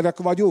patszerek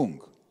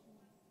vagyunk.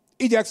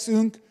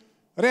 Igyekszünk,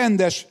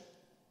 rendes,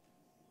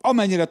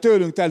 amennyire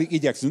tőlünk telik,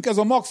 igyekszünk. Ez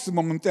a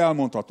maximum, amit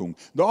elmondhatunk.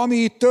 De ami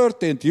itt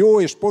történt,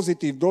 jó és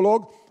pozitív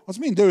dolog, az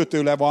mind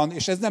őtőle van,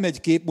 és ez nem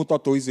egy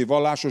képmutató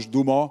vallásos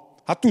duma,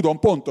 Hát tudom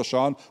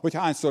pontosan, hogy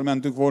hányszor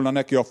mentünk volna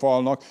neki a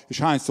falnak, és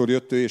hányszor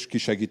jött ő és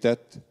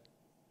kisegített.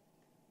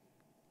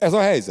 Ez a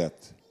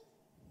helyzet.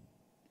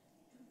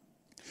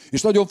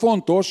 És nagyon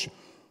fontos,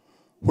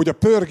 hogy a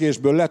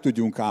pörgésből le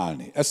tudjunk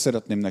állni. Ezt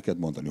szeretném neked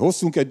mondani.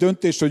 Hozzunk egy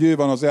döntést, hogy ő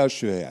van az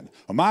első helyen.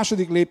 A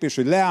második lépés,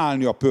 hogy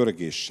leállni a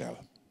pörgéssel.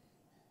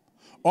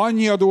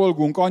 Annyi a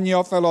dolgunk, annyi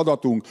a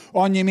feladatunk,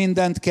 annyi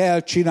mindent kell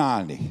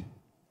csinálni.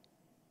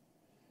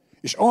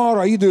 És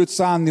arra időt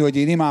szánni, hogy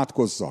én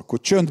imádkozzak,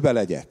 hogy csöndbe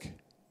legyek.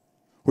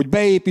 Hogy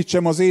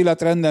beépítsem az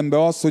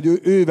életrendembe azt, hogy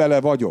ő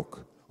vele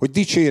vagyok. Hogy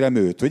dicsérem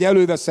őt, hogy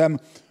előveszem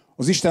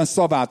az Isten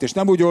szavát, és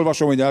nem úgy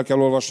olvasom, hogy el kell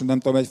olvasni, nem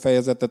tudom, egy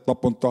fejezetet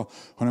naponta,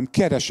 hanem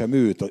keresem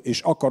őt,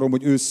 és akarom,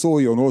 hogy ő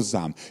szóljon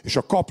hozzám, és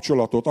a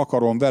kapcsolatot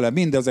akarom vele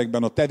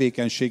mindezekben a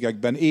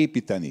tevékenységekben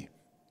építeni.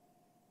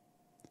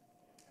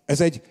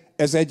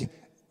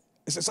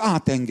 Ez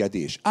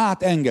átengedés,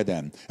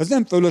 átengedem. Ez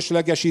nem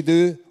fölösleges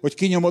idő, hogy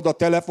kinyomod a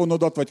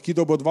telefonodat, vagy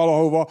kidobod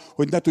valahova,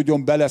 hogy ne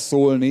tudjon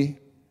beleszólni.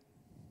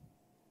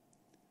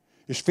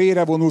 És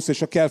félrevonulsz,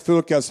 és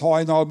fölkelsz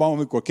hajnalban,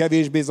 amikor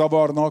kevésbé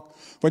zavarnak,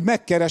 vagy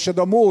megkeresed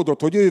a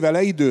módot, hogy ő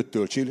vele időt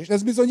töltsél. És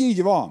ez bizony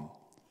így van.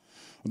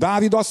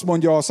 Dávid azt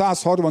mondja a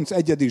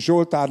 131.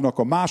 Zsoltárnak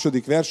a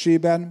 2.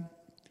 versében,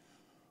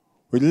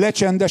 hogy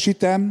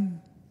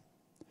lecsendesítem,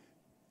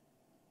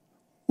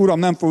 Uram,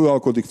 nem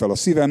foglalkodik fel a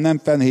szívem, nem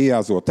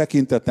fennhéjázó a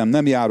tekintetem,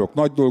 nem járok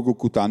nagy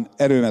dolgok után,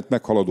 erőmet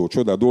meghaladó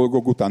csoda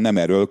dolgok után, nem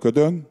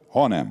erőlködöm,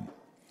 hanem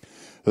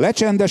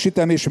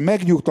lecsendesítem és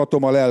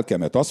megnyugtatom a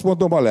lelkemet. Azt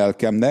mondom a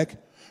lelkemnek,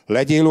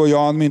 legyél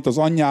olyan, mint az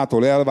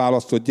anyjától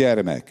elválasztott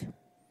gyermek.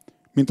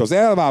 Mint az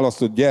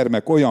elválasztott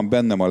gyermek, olyan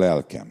bennem a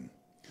lelkem.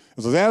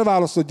 Ez az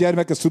elválasztott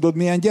gyermek, ezt tudod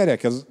milyen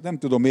gyerek? Ez nem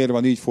tudom miért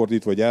van így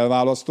fordítva, hogy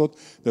elválasztott,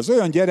 de ez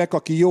olyan gyerek,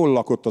 aki jól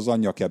lakott az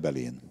anyja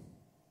kebelén.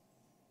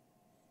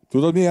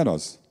 Tudod milyen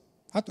az?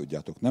 Hát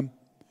tudjátok, nem?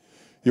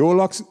 Jól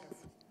laksz,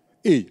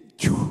 így,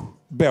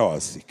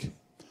 bealszik.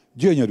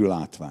 Gyönyörű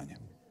látvány.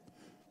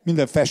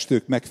 Minden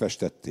festők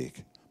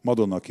megfestették.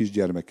 Madonna a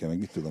kisgyermekkel, meg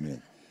mit tudom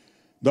én.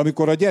 De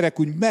amikor a gyerek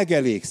úgy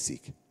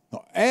megelégszik,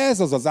 na ez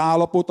az az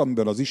állapot,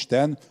 amiben az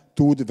Isten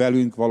tud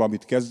velünk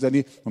valamit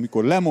kezdeni,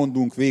 amikor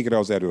lemondunk végre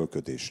az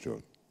erőlködésről.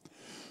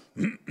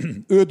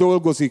 Ő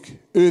dolgozik,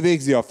 ő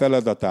végzi a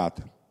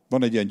feladatát.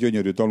 Van egy ilyen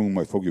gyönyörű dalunk,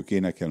 majd fogjuk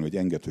énekelni, hogy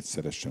engedd, hogy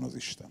szeressen az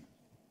Isten.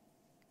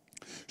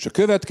 És a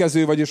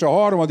következő, vagyis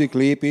a 3.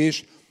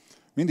 lépés,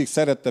 mindig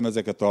szerettem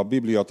ezeket a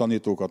Biblia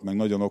tanítókat, meg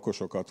nagyon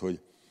okosokat, hogy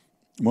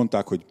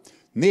mondták, hogy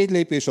 4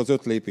 lépés az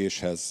 5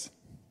 lépéshez.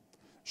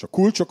 És a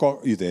kulcsok a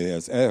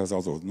idejéhez, ehhez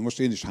azon. Most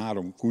én is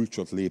 3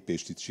 kulcsot,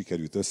 lépést itt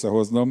sikerült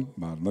összehoznom,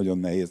 már nagyon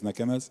nehéz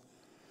nekem ez.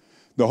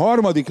 De a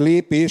 3.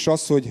 lépés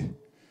az, hogy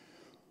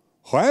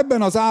ha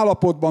ebben az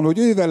állapotban, hogy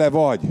ő vele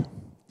vagy,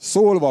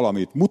 szól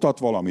valamit, mutat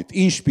valamit,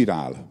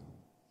 inspirál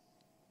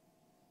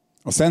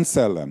a Szent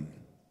Szellem,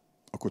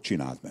 akkor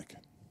csináld meg.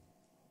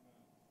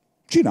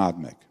 Csináld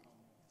meg.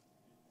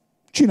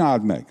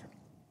 Csináld meg.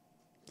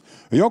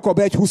 A Jakab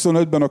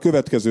 1.25-ben a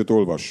következőt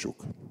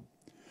olvassuk.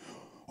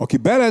 Aki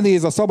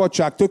belenéz a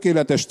szabadság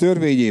tökéletes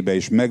törvényébe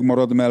és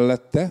megmarad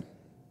mellette,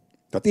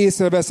 tehát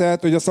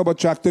észreveszed, hogy a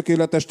szabadság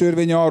tökéletes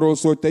törvénye arról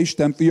szól, hogy te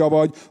Isten fia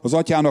vagy, az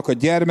atyának a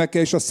gyermeke,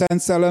 és a Szent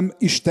Szellem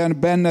Isten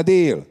benned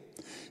él.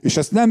 És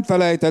ezt nem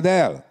felejted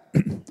el,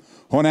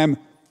 hanem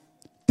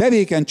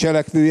tevékeny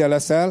cselekvője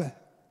leszel,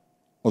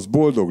 az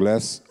boldog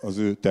lesz az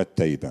ő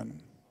tetteiben.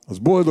 Az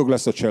boldog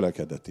lesz a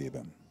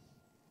cselekedetében.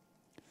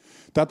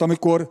 Tehát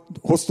amikor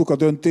hoztuk a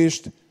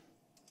döntést,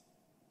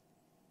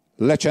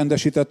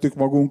 lecsendesítettük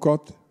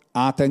magunkat,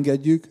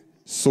 átengedjük,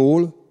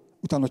 szól,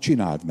 utána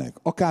csináld meg.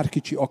 Akár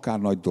kicsi, akár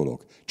nagy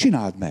dolog.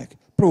 Csináld meg,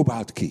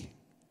 próbáld ki.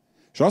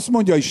 És azt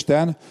mondja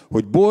Isten,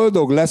 hogy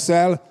boldog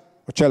leszel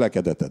a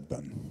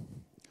cselekedetedben.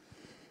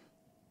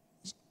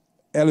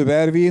 Előbb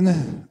Ervin,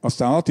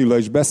 aztán Attila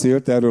is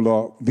beszélt erről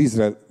a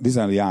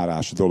vízen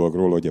járás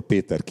dologról, hogy a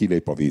Péter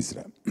kilép a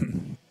vízre.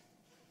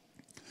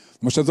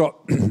 Most ez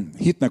a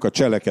hitnek a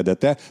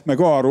cselekedete, meg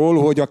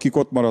arról, hogy akik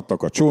ott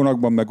maradtak a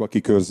csónakban, meg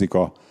akik őrzik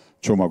a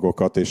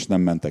csomagokat, és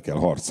nem mentek el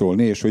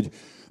harcolni, és hogy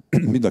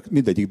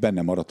mindegyik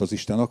benne maradt az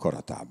Isten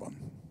akaratában.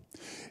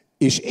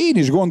 És én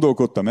is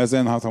gondolkodtam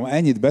ezen, hát ha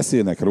ennyit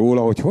beszélnek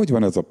róla, hogy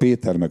van ez a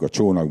Péter meg a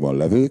csónakban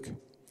levők,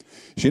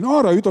 és én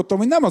arra jutottam,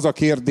 hogy nem az a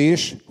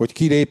kérdés, hogy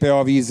kilép-e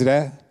a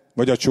vízre,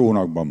 vagy a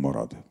csónakban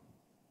marad.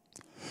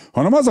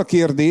 Hanem az a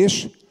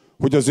kérdés,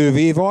 hogy az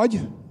övé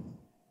vagy,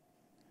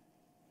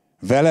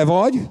 vele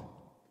vagy,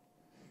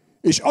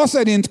 és azt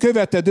szerint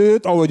követed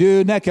őt, ahogy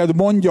ő neked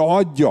mondja,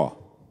 adja.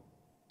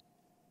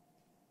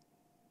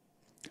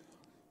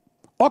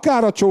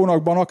 Akár a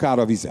csónakban, akár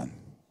a vízen.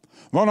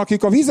 Van,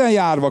 akik a vízen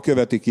járva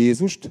követik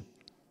Jézust,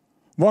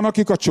 van,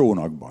 akik a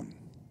csónakban.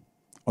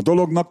 A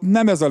dolognak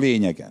nem ez a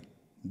lényege.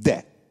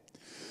 De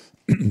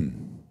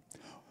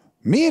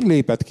miért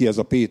lépett ki ez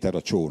a Péter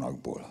a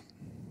csónakból?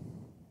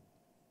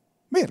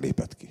 Miért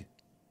lépett ki?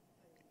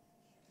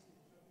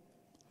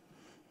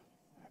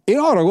 Én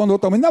arra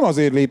gondoltam, hogy nem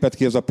azért lépett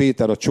ki ez a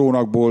Péter a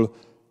csónakból,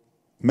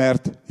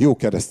 mert jó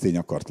keresztény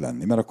akart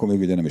lenni, mert akkor még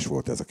ugye nem is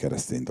volt ez a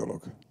keresztény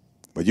dolog.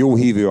 Vagy jó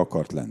hívő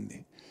akart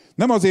lenni.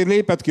 Nem azért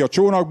lépett ki a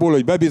csónakból,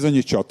 hogy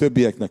bebizonyítsa a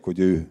többieknek, hogy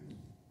ő.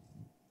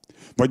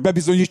 Vagy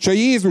bebizonyítsa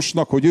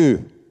Jézusnak, hogy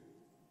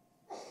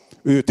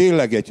ő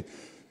tényleg egy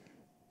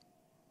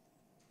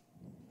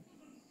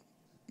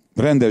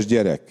rendes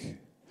gyerek.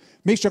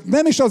 Még csak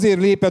nem is azért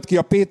lépett ki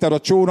a Péter a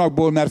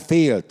csónakból, mert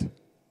félt.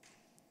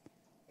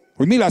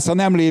 Hogy mi lesz, ha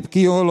nem lép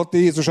ki, holott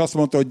Jézus azt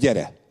mondta, hogy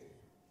gyere.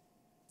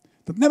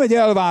 Tehát nem egy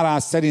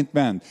elvárás szerint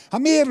ment.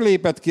 Hát miért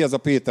lépett ki ez a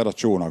Péter a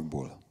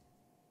csónakból?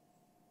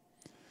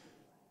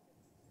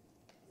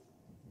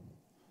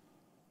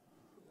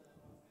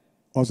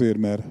 Azért,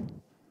 mert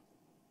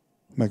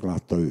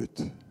meglátta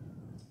őt.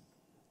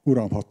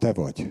 Uram, ha te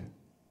vagy,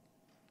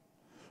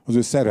 az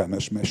ő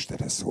szerelmes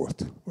mestere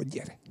szólt, hogy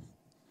gyere.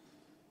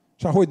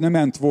 És hogy ne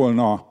ment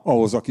volna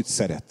ahhoz, akit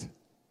szeret?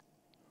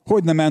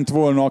 Hogy ne ment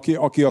volna,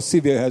 aki a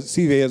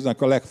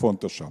szívéheznek a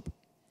legfontosabb?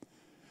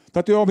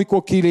 Tehát ő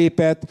amikor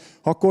kilépett,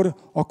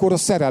 akkor a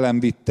szerelem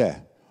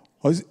vitte.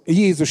 Az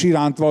Jézus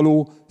iránt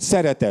való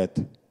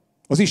szeretet,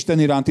 az Isten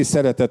iránti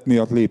szeretet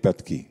miatt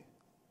lépett ki.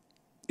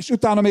 És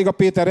utána még a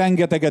Péter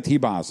rengeteget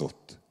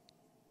hibázott.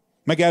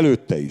 Meg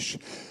előtte is.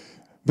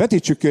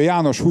 Vetítsük ki a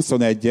János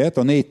 21-et,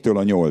 a 4-től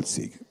a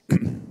 8-ig.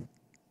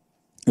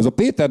 Ez a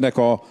Péternek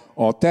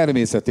a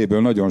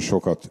természetéből nagyon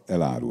sokat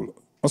elárul.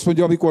 Azt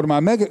mondja, amikor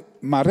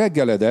már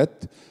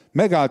reggeledett,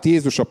 megállt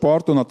Jézus a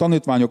parton, a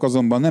tanítványok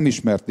azonban nem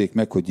ismerték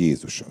meg, hogy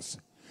Jézus az.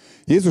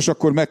 Jézus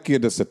akkor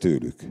megkérdezte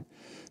tőlük: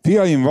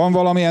 fiaim, van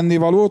valami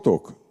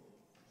ennivalótok?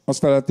 Azt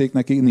felelték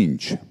neki,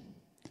 nincs.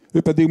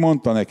 Ő pedig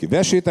mondta neki: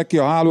 vessétek ki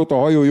a hálót a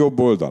hajó jobb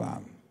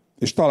oldalán.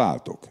 És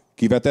találtok.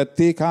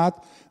 Kivetették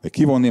hát, de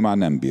kivonni már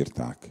nem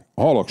bírták.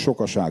 A halak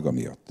sokasága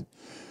miatt.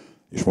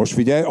 És most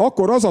figyelj,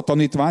 akkor az a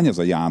tanítvány, az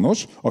a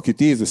János,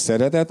 akit Jézus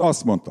szeretett,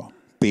 azt mondta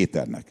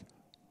Péternek: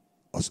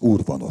 az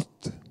Úr van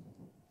ott.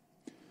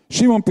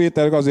 Simon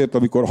Péter azért,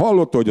 amikor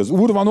hallotta, hogy az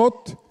Úr van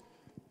ott,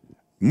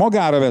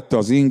 magára vette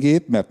az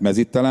ingét, mert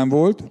mezittelen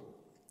volt,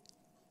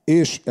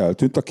 és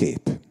eltűnt a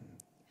kép.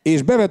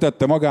 És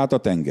bevetette magát a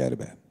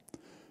tengerbe.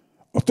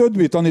 A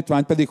többi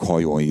tanítvány pedig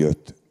hajón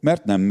jött,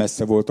 mert nem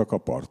messze voltak a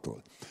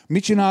parttól.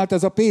 Mit csinált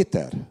ez a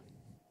Péter?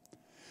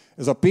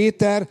 Ez a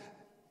Péter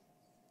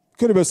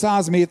körülbelül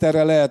 100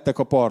 méterre lehettek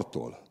a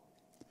parttól.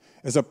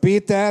 Ez a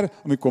Péter,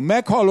 amikor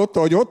meghallotta,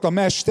 hogy ott a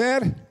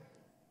mester,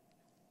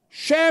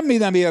 semmi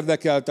nem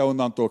érdekelte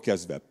onnantól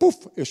kezdve.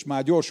 Puff, és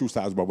már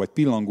gyorsúszásba, vagy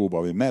pillangóba,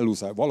 vagy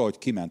mellúszásba, valahogy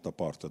kiment a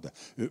partra. De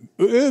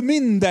ő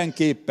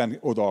mindenképpen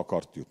oda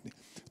akart jutni.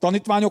 A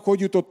tanítványok hogy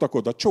jutottak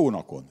oda?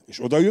 Csónakon.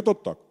 És oda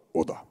jutottak?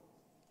 Oda.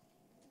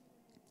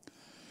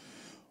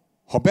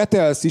 Ha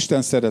betelsz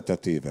Isten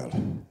szeretetével,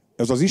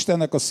 ez az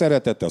Istennek a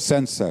szeretete, a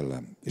Szent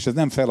Szellem, és ez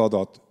nem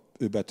feladat,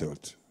 ő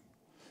betölt.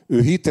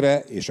 Ő hitre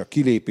és a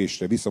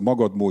kilépésre visz a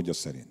magad módja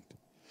szerint.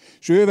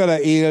 És ő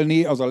vele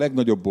élni az a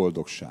legnagyobb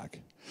boldogság.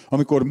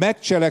 Amikor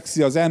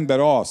megcselekszi az ember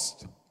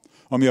azt,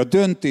 ami a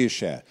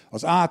döntése,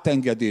 az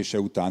átengedése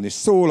után, és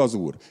szól az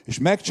Úr, és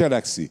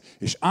megcselekszi,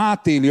 és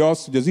átéli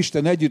azt, hogy az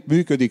Isten együtt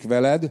működik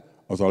veled,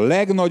 az a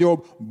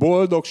legnagyobb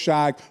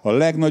boldogság, a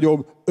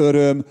legnagyobb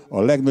öröm,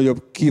 a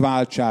legnagyobb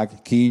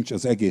kiváltság, kincs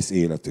az egész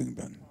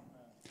életünkben.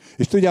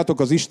 És tudjátok,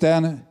 az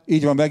Isten,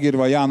 így van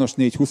megírva a János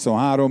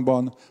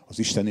 4.23-ban, az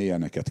Isten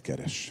ilyeneket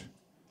keres.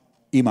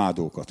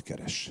 Imádókat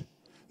keres.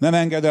 Nem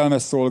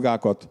engedelmes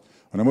szolgákat,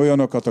 hanem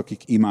olyanokat,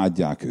 akik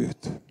imádják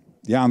őt.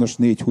 János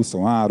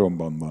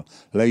 4.23-ban van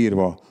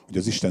leírva, hogy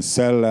az Isten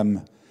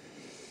szellem.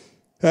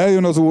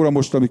 Eljön az óra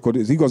most, amikor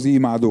az igazi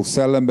imádók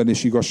szellemben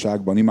és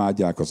igazságban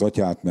imádják az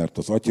atyát, mert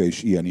az atya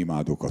is ilyen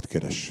imádókat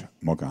keres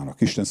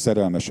magának. Isten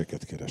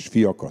szerelmeseket keres,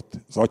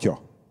 fiakat, az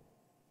atya.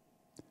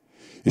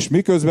 És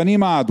miközben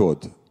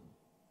imádod,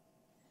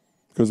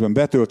 közben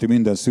betölti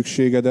minden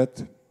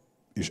szükségedet,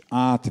 és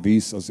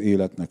átvisz az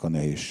életnek a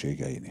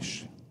nehézségein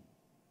is.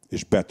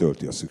 És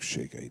betölti a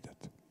szükségeidet.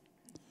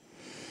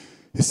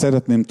 És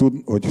szeretném,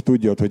 hogy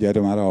tudjad, hogy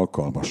erre már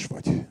alkalmas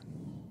vagy.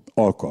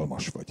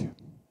 Alkalmas vagy.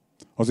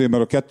 Azért,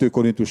 mert a 2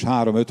 Korintus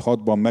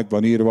 3.5.6-ban meg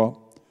van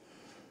írva,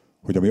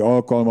 hogy ami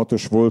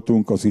alkalmatos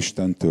voltunk, az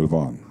Istentől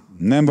van.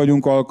 Nem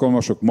vagyunk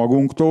alkalmasok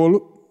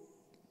magunktól,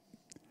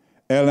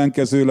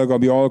 ellenkezőleg,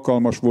 ami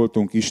alkalmas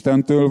voltunk,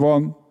 Istentől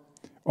van,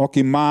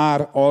 aki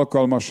már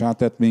alkalmassá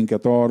tett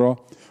minket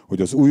arra,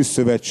 hogy az új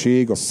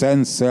szövetség, a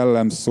Szent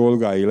Szellem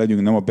szolgái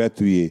legyünk, nem a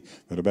betűjé,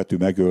 mert a betű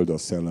megöl, de a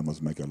szellem az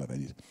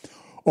megelevenít.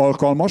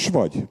 Alkalmas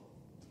vagy?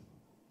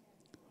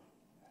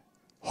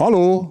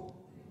 Haló?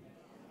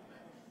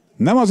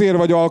 Nem azért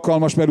vagy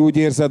alkalmas, mert úgy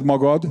érzed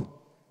magad,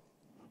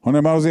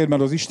 hanem azért,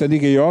 mert az Isten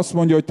igéje azt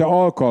mondja, hogy te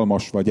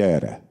alkalmas vagy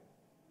erre.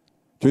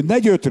 Úgyhogy ne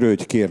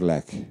gyötrődj,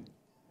 kérlek.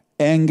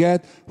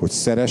 Engedd, hogy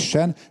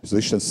szeressen, és az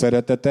Isten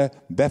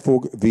szeretete be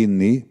fog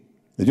vinni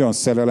egy olyan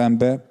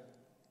szerelembe,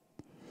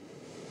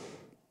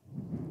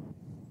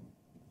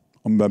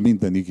 amiben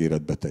minden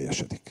ígéret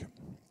beteljesedik.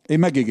 Én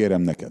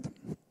megígérem neked.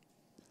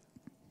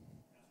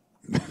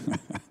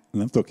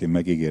 Nem tudok én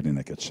megígérni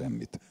neked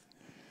semmit.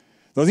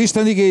 De az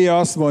Isten igéje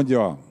azt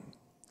mondja,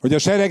 hogy a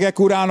seregek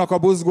urának a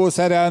buzgó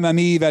szerelme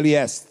mi íveli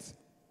ezt.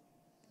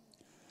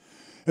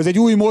 Ez egy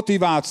új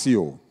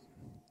motiváció.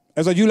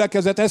 Ez a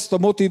gyülekezet ezt a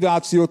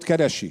motivációt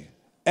keresi.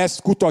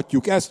 Ezt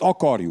kutatjuk, ezt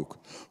akarjuk.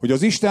 Hogy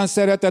az Isten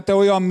szeretete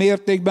olyan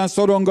mértékben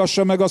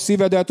szorongassa meg a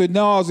szívedet, hogy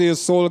ne azért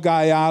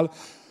szolgáljál,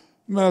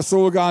 mert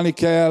szolgálni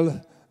kell,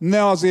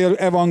 ne azért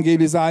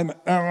evangélizálj,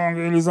 mert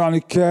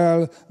evangélizálni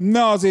kell,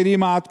 ne azért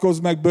imádkozz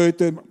meg,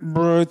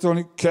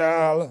 böjtölni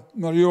kell,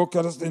 mert jó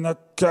kereszténynek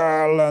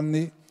kell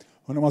lenni,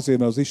 hanem azért,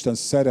 mert az Isten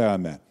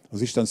szerelme,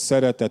 az Isten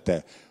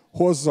szeretete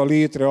hozza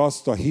létre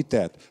azt a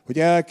hitet, hogy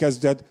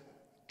elkezded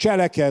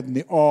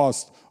cselekedni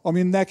azt,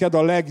 ami neked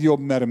a legjobb,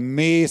 mert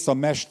mész a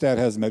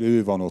mesterhez, mert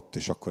ő van ott,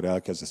 és akkor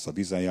elkezdesz a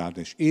vízen járni,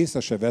 és észre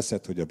se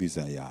veszed, hogy a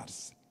vízen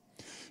jársz.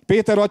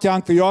 Péter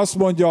atyánk fia azt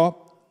mondja,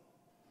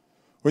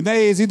 hogy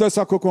nehéz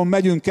időszakokon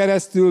megyünk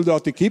keresztül, de a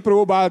ti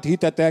kipróbált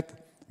hitetek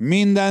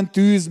minden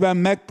tűzben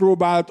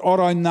megpróbált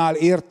aranynál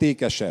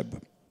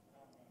értékesebb.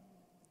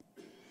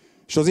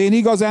 És az én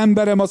igaz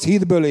emberem az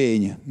hitből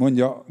ény,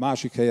 mondja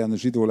másik helyen a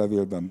zsidó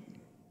levélben.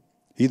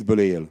 Hitből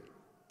él.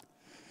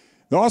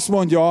 De azt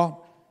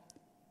mondja,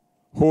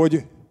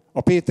 hogy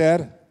a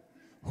Péter,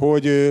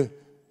 hogy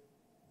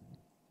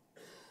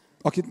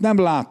akit nem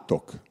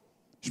láttok,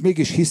 és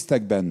mégis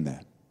hisztek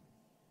benne.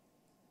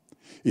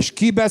 És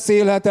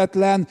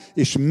kibeszélhetetlen,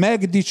 és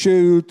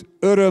megdicsőült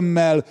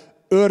örömmel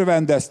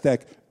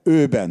örvendeztek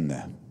ő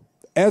benne.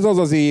 Ez az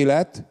az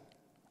élet,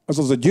 az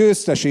az a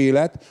győztes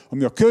élet,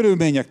 ami a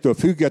körülményektől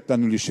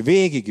függetlenül is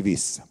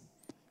végigvisz.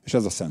 És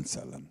ez a Szent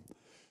Szellem.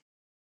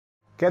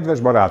 Kedves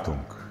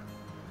barátunk,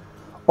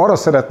 arra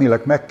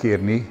szeretnélek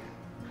megkérni,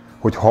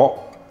 hogy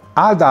ha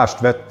áldást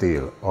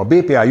vettél a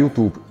BPA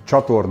YouTube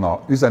csatorna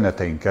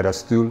üzenetein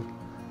keresztül,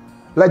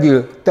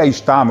 legyél te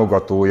is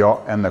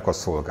támogatója ennek a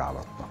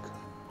szolgálatnak.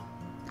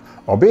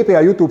 A BPA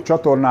YouTube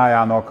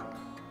csatornájának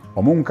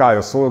a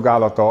munkája,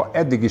 szolgálata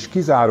eddig is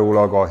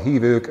kizárólag a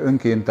hívők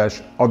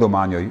önkéntes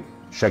adományai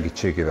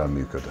segítségével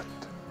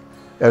működött.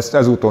 Ezt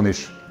ezúton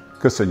is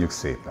köszönjük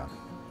szépen!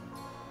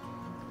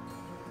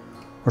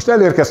 Most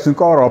elérkeztünk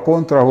arra a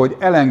pontra, hogy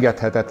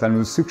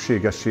elengedhetetlenül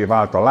szükségessé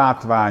vált a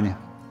látvány,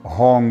 a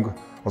hang,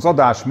 az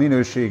adás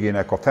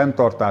minőségének a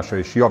fenntartása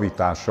és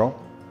javítása,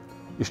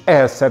 és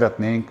ehhez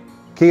szeretnénk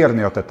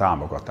kérni a te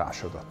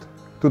támogatásodat.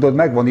 Tudod,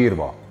 meg van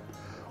írva,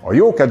 a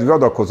jókedvű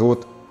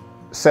adakozót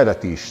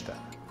szereti Isten.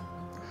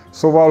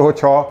 Szóval,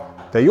 hogyha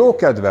te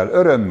jókedvel,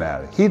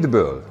 örömmel,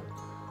 hitből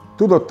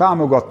tudod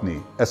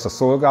támogatni ezt a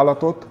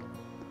szolgálatot,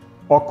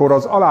 akkor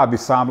az alábbi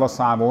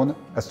számlaszámon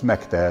ezt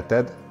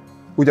megteheted,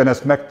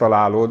 ugyanezt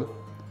megtalálod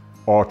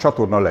a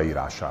csatorna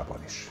leírásában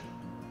is.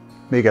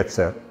 Még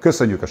egyszer,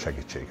 köszönjük a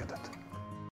segítségedet!